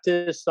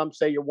Baptist, some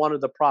say you're one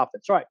of the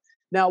prophets. Right.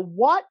 Now,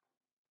 what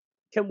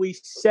can we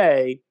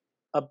say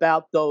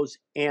about those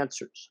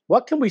answers?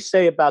 What can we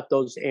say about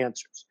those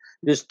answers?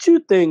 There's two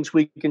things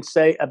we can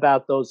say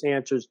about those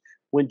answers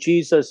when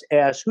Jesus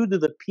asks, "Who do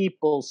the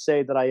people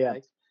say that I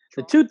am?"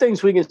 The two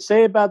things we can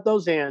say about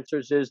those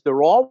answers is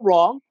they're all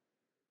wrong.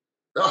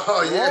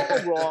 Oh, They're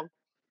all wrong,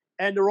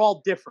 and they're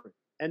all different.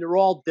 And they're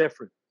all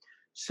different.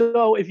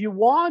 So if you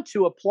want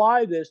to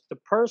apply this to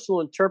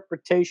personal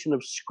interpretation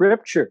of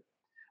Scripture,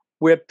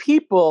 where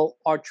people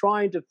are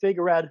trying to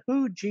figure out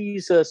who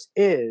Jesus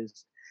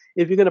is,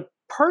 if you're going to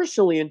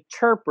personally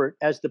interpret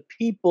as the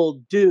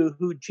people do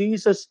who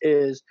Jesus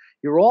is,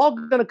 you're all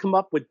going to come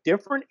up with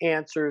different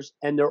answers,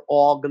 and they're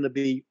all going to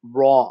be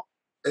wrong.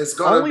 It's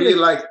going to be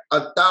like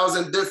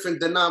 1,000 different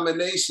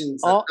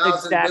denominations,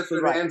 1,000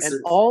 different answers.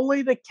 And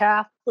only the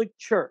Catholic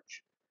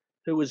Church,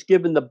 who was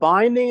given the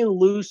binding and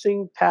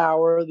loosing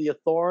power, the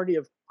authority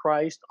of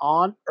Christ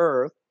on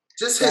earth.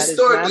 Just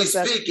historically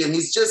speaking,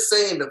 he's just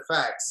saying the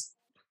facts.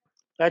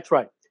 That's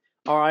right.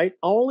 All right.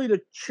 Only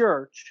the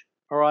church,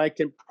 all right,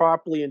 can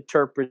properly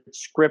interpret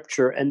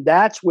Scripture. And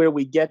that's where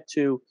we get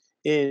to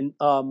in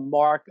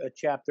Mark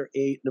chapter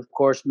 8 and, of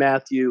course,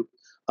 Matthew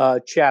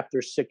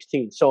chapter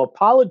 16. So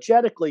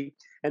apologetically,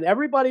 and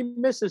everybody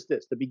misses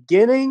this, the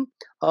beginning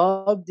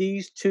of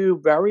these two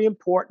very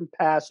important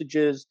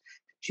passages,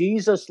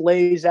 Jesus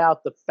lays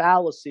out the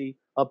fallacy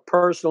of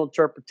personal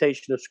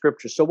interpretation of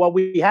Scripture. So what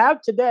we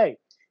have today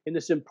in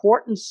this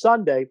important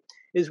Sunday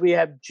is we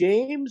have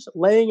James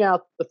laying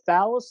out the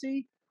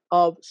fallacy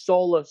of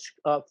sola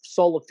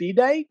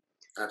fide,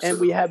 and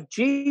we have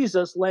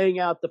Jesus laying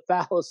out the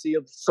fallacy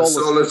of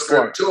sola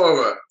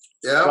scriptura.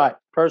 Yeah, right.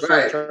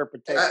 Personal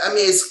interpretation. I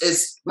mean,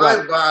 it's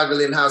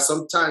mind-boggling how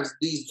sometimes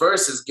these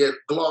verses get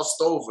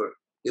glossed over.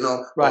 You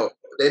know,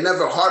 they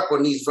never harp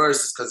on these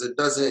verses because it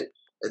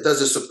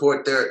doesn't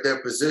support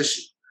their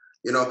position.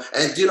 You know,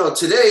 and you know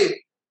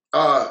today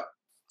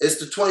it's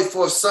the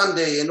 24th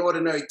Sunday in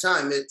Ordinary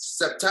Time. It's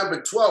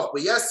September 12th,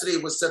 but yesterday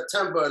was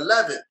September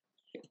 11th,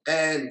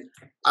 and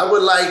I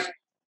would like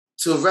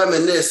to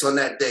reminisce on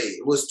that day.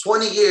 It was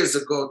 20 years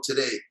ago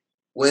today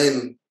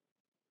when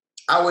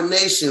our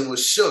nation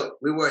was shook.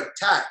 We were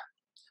attacked.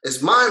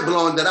 It's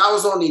mind-blowing that I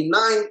was only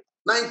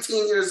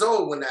 19 years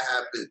old when that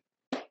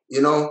happened.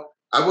 You know,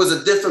 I was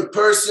a different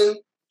person.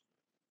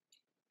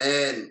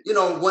 And, you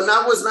know, when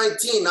I was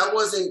 19, I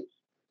wasn't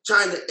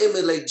trying to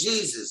emulate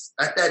Jesus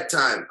at that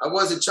time. I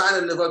wasn't trying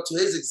to live up to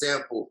his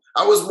example.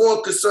 I was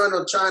more concerned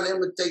on trying to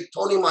imitate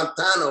Tony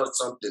Montana or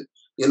something.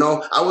 You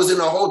know, I was in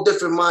a whole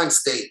different mind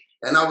state,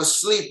 and I was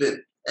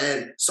sleeping.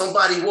 And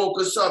somebody woke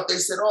us up. They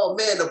said, "Oh,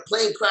 man, the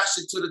plane crashed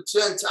into the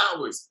Twin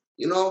Towers,"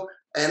 you know,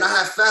 and I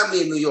have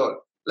family in New York.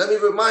 Let me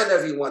remind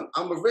everyone,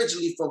 I'm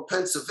originally from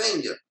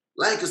Pennsylvania,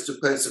 Lancaster,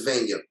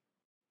 Pennsylvania.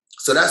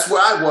 So that's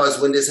where I was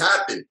when this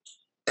happened.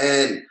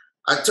 And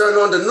I turned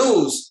on the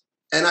news,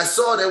 and I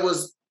saw there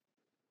was,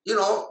 you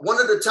know, one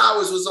of the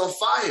towers was on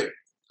fire.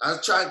 I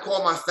was trying to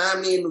call my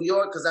family in New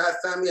York because I have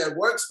family that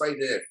works right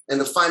there in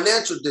the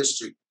financial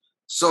district.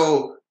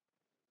 So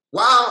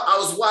while I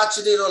was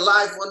watching it on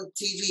live on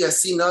TV, I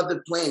seen the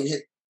other plane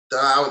hit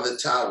the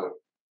tower.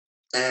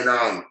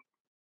 And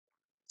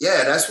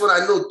yeah, that's when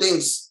I knew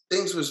things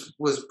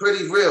was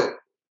pretty real,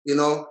 you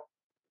know.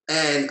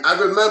 And I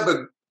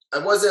remember I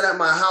wasn't at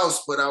my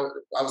house, but I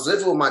was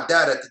living with my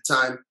dad at the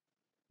time,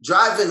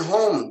 driving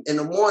home in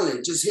the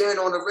morning, just hearing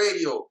on the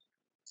radio.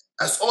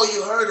 That's all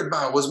you heard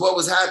about was what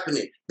was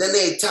happening. Then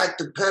they attacked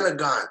the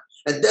Pentagon.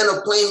 And then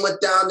a plane went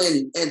down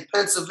in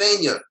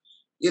Pennsylvania.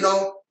 You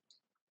know,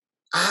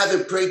 I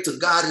haven't prayed to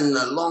God in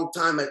a long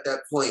time at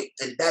that point.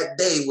 And that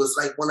day was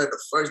like one of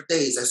the first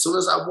days. As soon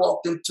as I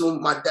walked into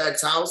my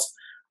dad's house,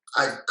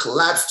 I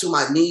collapsed to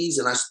my knees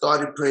and I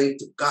started praying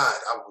to God.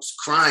 I was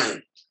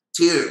crying,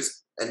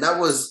 tears. And that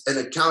was an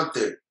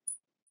encounter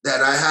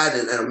that I had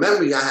and a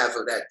memory I have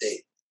of that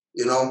day,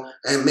 you know.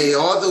 And may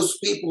all those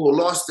people who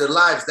lost their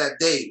lives that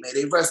day, may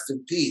they rest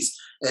in peace.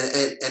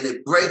 And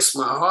it breaks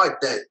my heart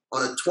that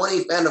on the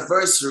 20th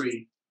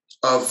anniversary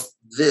of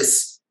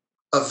this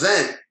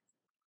event,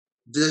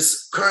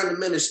 this current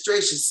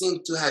administration seems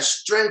to have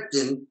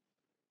strengthened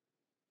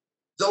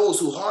those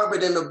who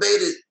harbored and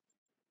abated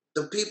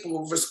the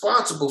people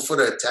responsible for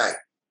the attack.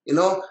 You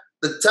know,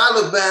 the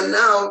Taliban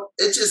now,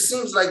 it just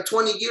seems like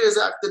 20 years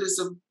after this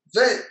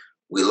event,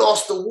 we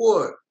lost the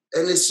war.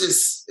 And it's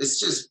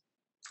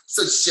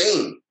a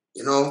shame,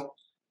 you know.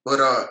 But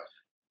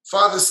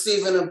Father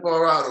Stephen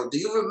Imbarrato, do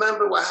you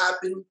remember what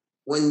happened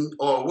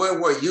where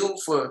were you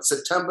for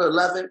September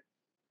 11th,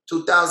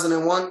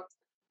 2001?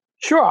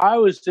 Sure, I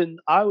was in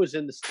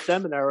the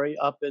seminary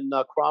up in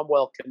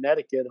Cromwell,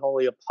 Connecticut,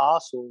 Holy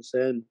Apostles,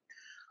 and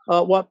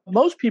what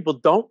most people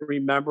don't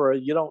remember,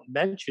 you don't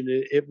mention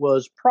it. It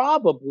was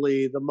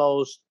probably the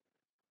most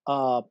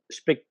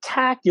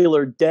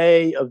spectacular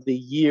day of the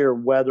year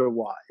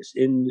weather-wise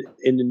in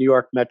the New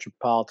York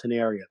metropolitan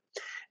area.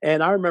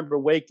 And I remember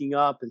waking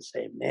up and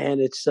saying, "Man,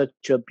 it's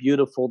such a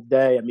beautiful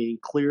day." I mean,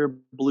 clear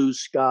blue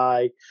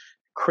sky,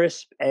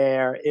 crisp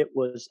air. It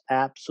was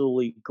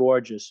absolutely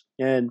gorgeous.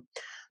 And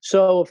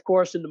so, of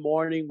course, in the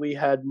morning we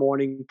had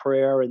morning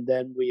prayer, and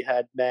then we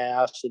had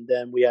mass, and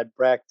then we had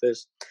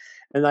breakfast.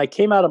 And I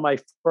came out of my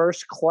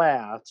first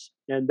class,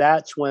 and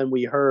that's when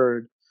we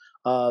heard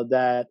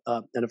that.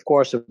 And of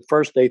course, at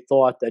first they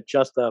thought that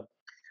just a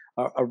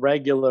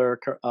regular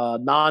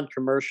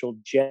non-commercial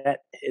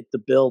jet hit the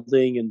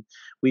building, and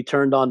we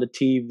turned on the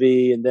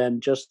TV, and then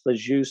just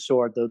as you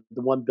saw, the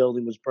one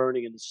building was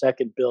burning, and the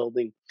second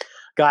building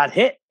got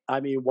hit.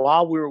 I mean,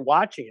 while we were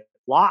watching it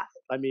live,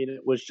 I mean,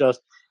 it was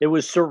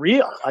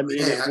surreal. I mean,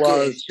 Man,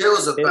 I get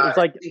chills it was about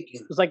like it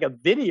thinking. a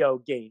video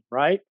game,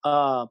 right?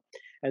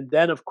 And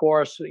then, of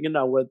course,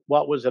 with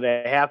what was it,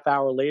 a half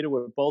hour later,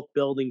 where both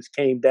buildings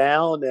came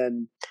down,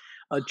 and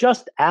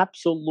just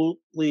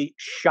absolutely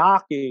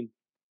shocking.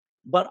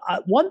 But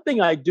one thing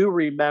I do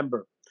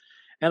remember,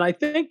 and I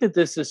think that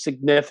this is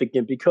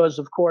significant because,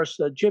 of course,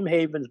 Jim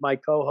Havens, my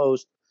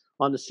co-host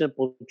on The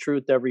Simple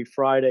Truth every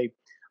Friday,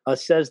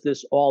 says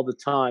this all the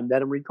time,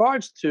 that in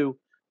regards to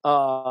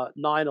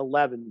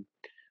 9/11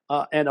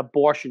 and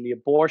abortion, the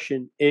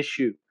abortion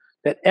issue,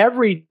 that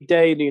every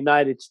day in the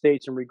United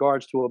States in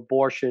regards to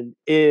abortion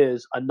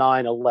is a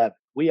 9/11.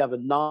 We have a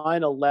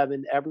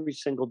 9/11 every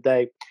single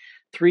day.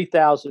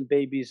 3,000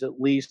 babies at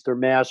least are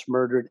mass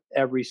murdered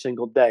every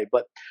single day.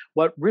 But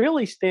what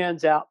really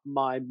stands out in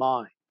my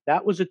mind,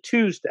 that was a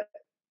Tuesday.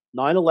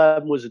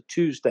 9/11 was a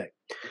Tuesday.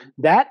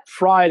 That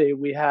Friday,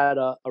 we had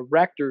a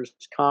rector's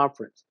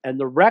conference, and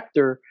the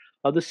rector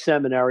of the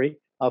seminary,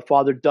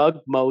 Father Doug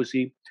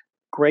Mosey,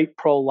 great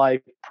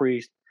pro-life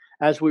priest,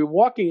 as we were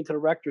walking into the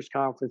rector's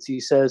conference, he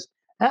says,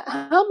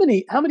 how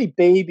many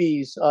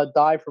babies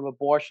die from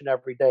abortion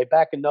every day?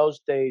 Back in those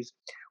days,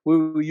 we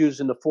were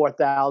using the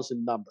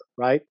 4,000 number,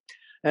 right?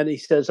 And he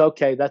says,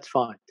 okay, that's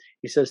fine.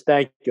 He says,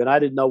 thank you. And I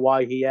didn't know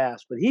why he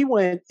asked, but he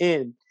went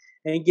in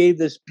and gave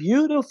this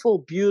beautiful,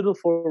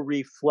 beautiful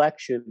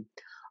reflection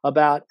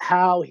about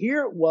how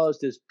here it was,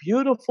 this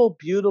beautiful,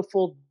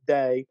 beautiful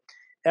day.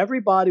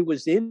 Everybody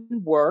was in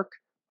work,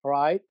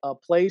 right? A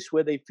place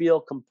where they feel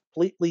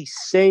completely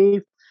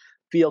safe,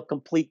 feel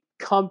complete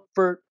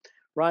comfort,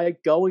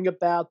 right? Going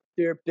about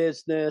their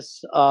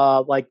business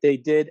like they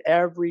did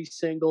every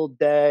single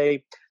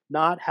day,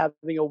 not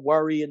having a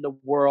worry in the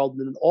world.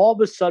 And then all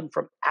of a sudden,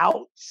 from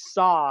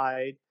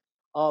outside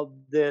of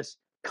this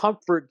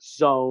comfort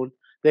zone,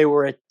 they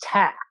were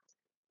attacked,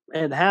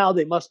 and how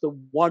they must have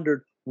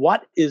wondered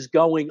what is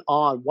going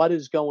on, what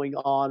is going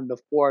on. And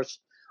of course,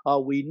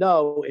 we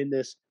know in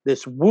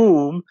this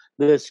womb,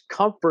 this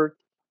comfort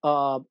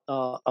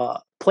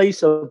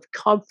place of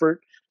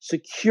comfort,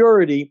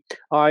 security.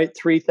 All right,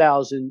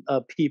 3,000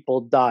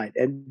 people died,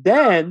 and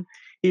then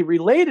he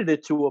related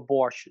it to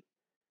abortion,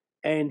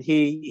 and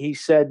he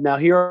said, "Now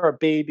here are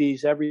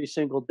babies every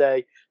single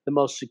day, the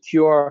most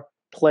secure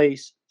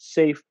place,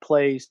 safe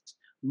place,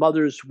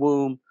 mother's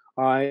womb."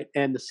 All right.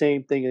 And the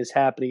same thing is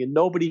happening, and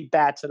nobody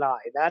bats an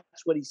eye.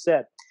 That's what he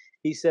said.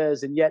 He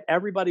says, and yet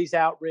everybody's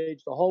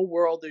outraged. The whole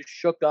world is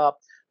shook up.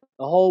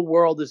 The whole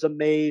world is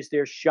amazed.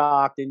 They're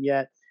shocked. And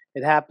yet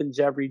it happens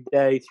every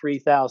day,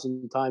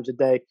 3,000 times a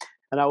day.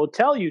 And I will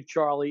tell you,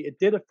 Charlie, it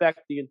did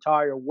affect the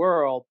entire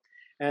world.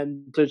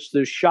 And just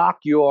to shock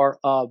your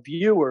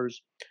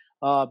viewers,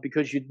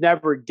 because you'd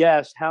never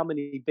guess how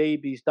many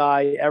babies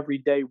die every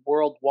day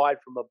worldwide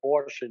from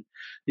abortion.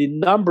 The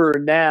number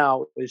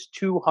now is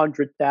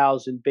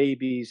 200,000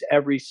 babies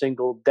every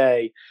single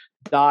day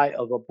die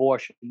of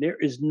abortion. There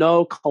is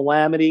no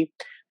calamity.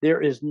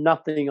 There is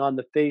nothing on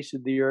the face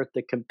of the earth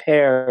that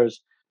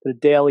compares to the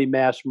daily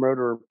mass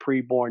murder of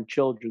preborn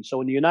children. So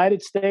in the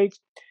United States,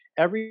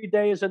 every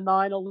day is a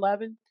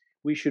 9/11.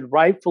 We should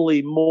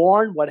rightfully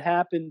mourn what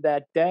happened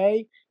that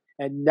day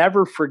and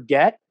never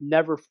forget,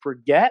 never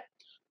forget.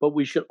 But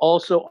we should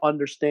also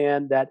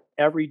understand that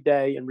every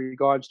day in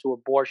regards to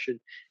abortion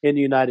in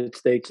the United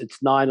States,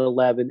 it's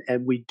 9/11,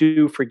 and we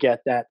do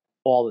forget that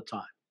all the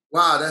time.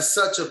 Wow, that's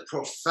such a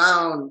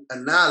profound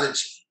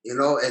analogy, and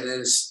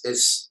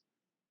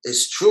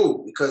it's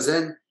true, because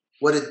then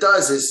what it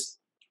does is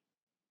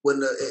when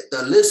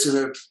the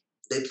listener,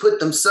 they put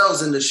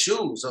themselves in the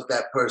shoes of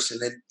that person,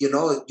 and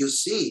you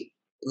see,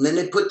 and then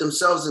they put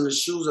themselves in the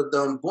shoes of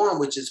the unborn,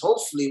 which is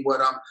hopefully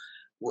what I'm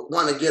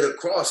want to get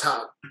across.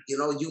 How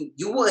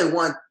you wouldn't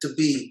want to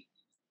be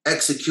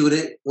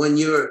executed when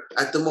you're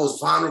at the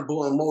most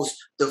vulnerable and most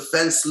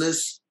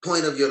defenseless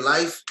point of your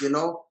life, and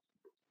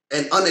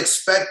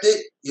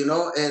unexpected,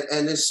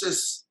 and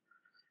it's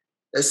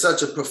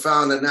such a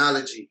profound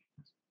analogy,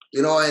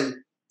 and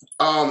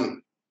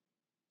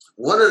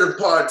one of the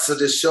parts of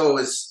the show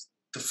is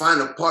to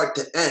find a part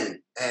to end.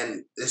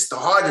 And it's the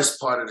hardest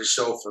part of the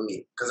show for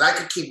me because I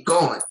could keep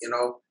going, you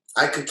know.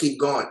 I could keep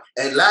going.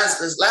 And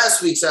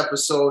last week's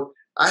episode,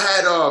 I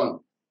had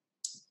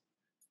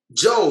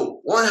Joe,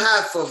 one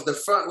half of the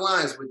front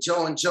lines with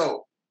Joe and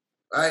Joe,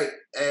 right?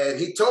 And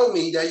he told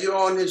me that you're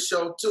on his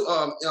show too,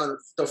 on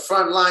the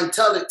Frontline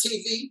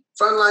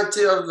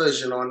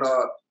Television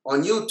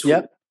on YouTube.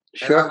 Yep,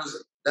 sure. And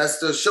that's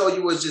the show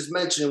you was just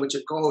mentioning with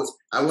your co-host.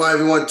 I want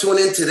everyone to tune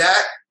into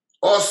that.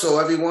 Also,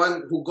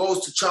 everyone who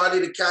goes to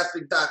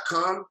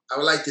charliethecatholic.com, I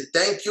would like to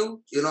thank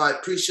you. You know, I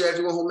appreciate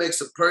everyone who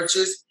makes a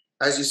purchase.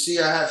 As you see,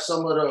 I have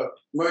some of the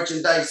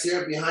merchandise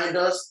here behind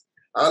us.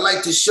 I would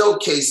like to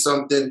showcase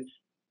something.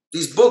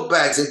 These book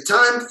bags, in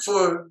time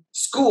for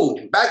school,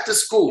 back to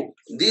school.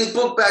 These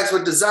book bags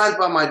were designed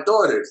by my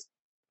daughters.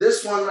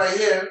 This one right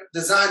here,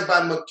 designed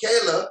by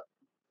Michaela,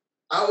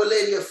 Our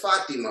Lady of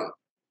Fatima.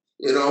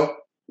 You know,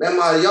 then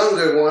my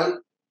younger one,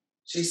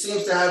 she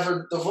seems to have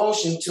a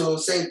devotion to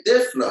St.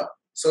 Difna.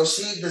 So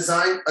she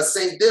designed a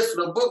St.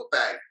 Difna book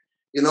bag.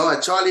 You know, at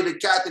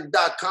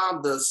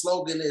charliethecatholic.com, the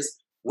slogan is,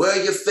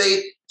 wear your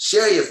faith,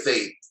 share your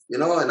faith. You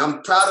know, and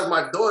I'm proud of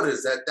my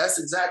daughters that that's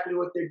exactly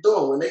what they're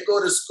doing. When they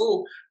go to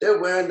school, they're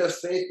wearing their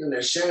faith and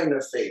they're sharing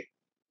their faith,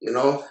 you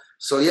know.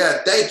 So,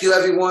 yeah, thank you,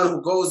 everyone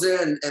who goes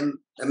there and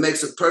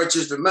makes a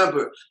purchase.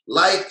 Remember,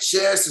 like,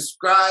 share,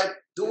 subscribe.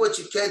 Do what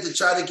you can to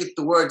try to get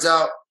the words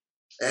out.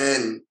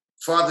 And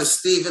Father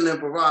Stephen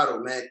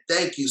Imbarrato, man,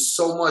 thank you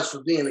so much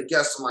for being a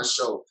guest on my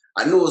show.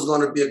 I knew it was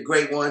going to be a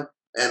great one,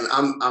 and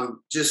I'm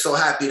just so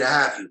happy to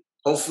have you.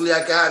 Hopefully I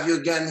can have you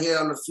again here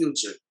in the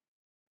future.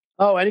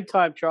 Oh,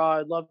 anytime,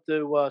 Charles. I'd love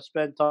to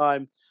spend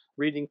time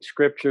reading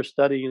Scripture,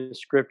 studying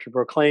Scripture,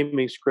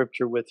 proclaiming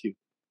Scripture with you.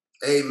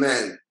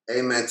 Amen.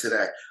 Amen to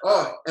that.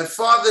 Oh, and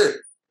Father,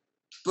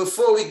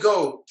 before we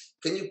go,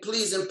 can you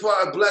please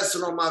impart a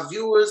blessing on my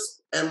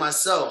viewers and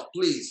myself,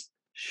 please?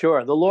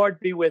 Sure. The Lord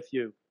be with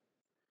you.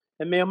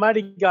 And may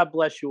Almighty God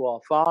bless you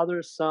all.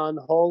 Father, Son,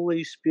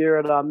 Holy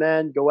Spirit,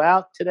 amen. Go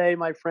out today,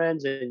 my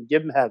friends, and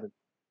give them heaven.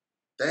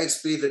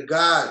 Thanks be to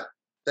God.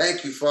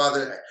 Thank you,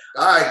 Father.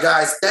 All right,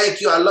 guys.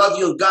 Thank you. I love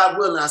you, and God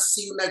willing, I'll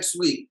see you next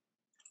week.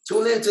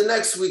 Tune in to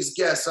next week's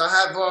guest. I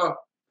have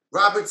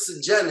Robert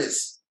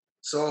Sejenis.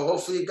 So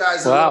hopefully you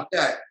guys love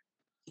that.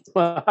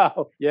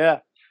 Wow. Yeah.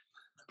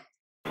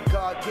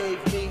 God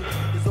gave me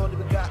his only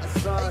begotten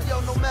son. Hey,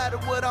 yo, no matter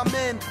what I'm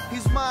in,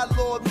 he's my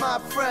Lord, my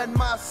friend,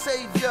 my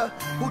Savior,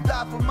 who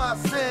died for my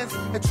sins.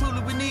 And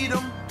truly we need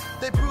him.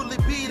 They brutally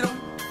beat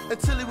him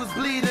until he was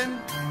bleeding.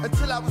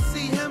 Until I would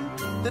see him,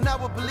 then I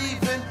would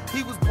believe in.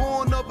 He was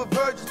born of a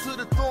virgin, to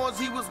the thorns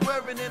he was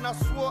wearing, and I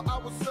swore I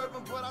would serve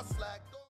him, but I slacked.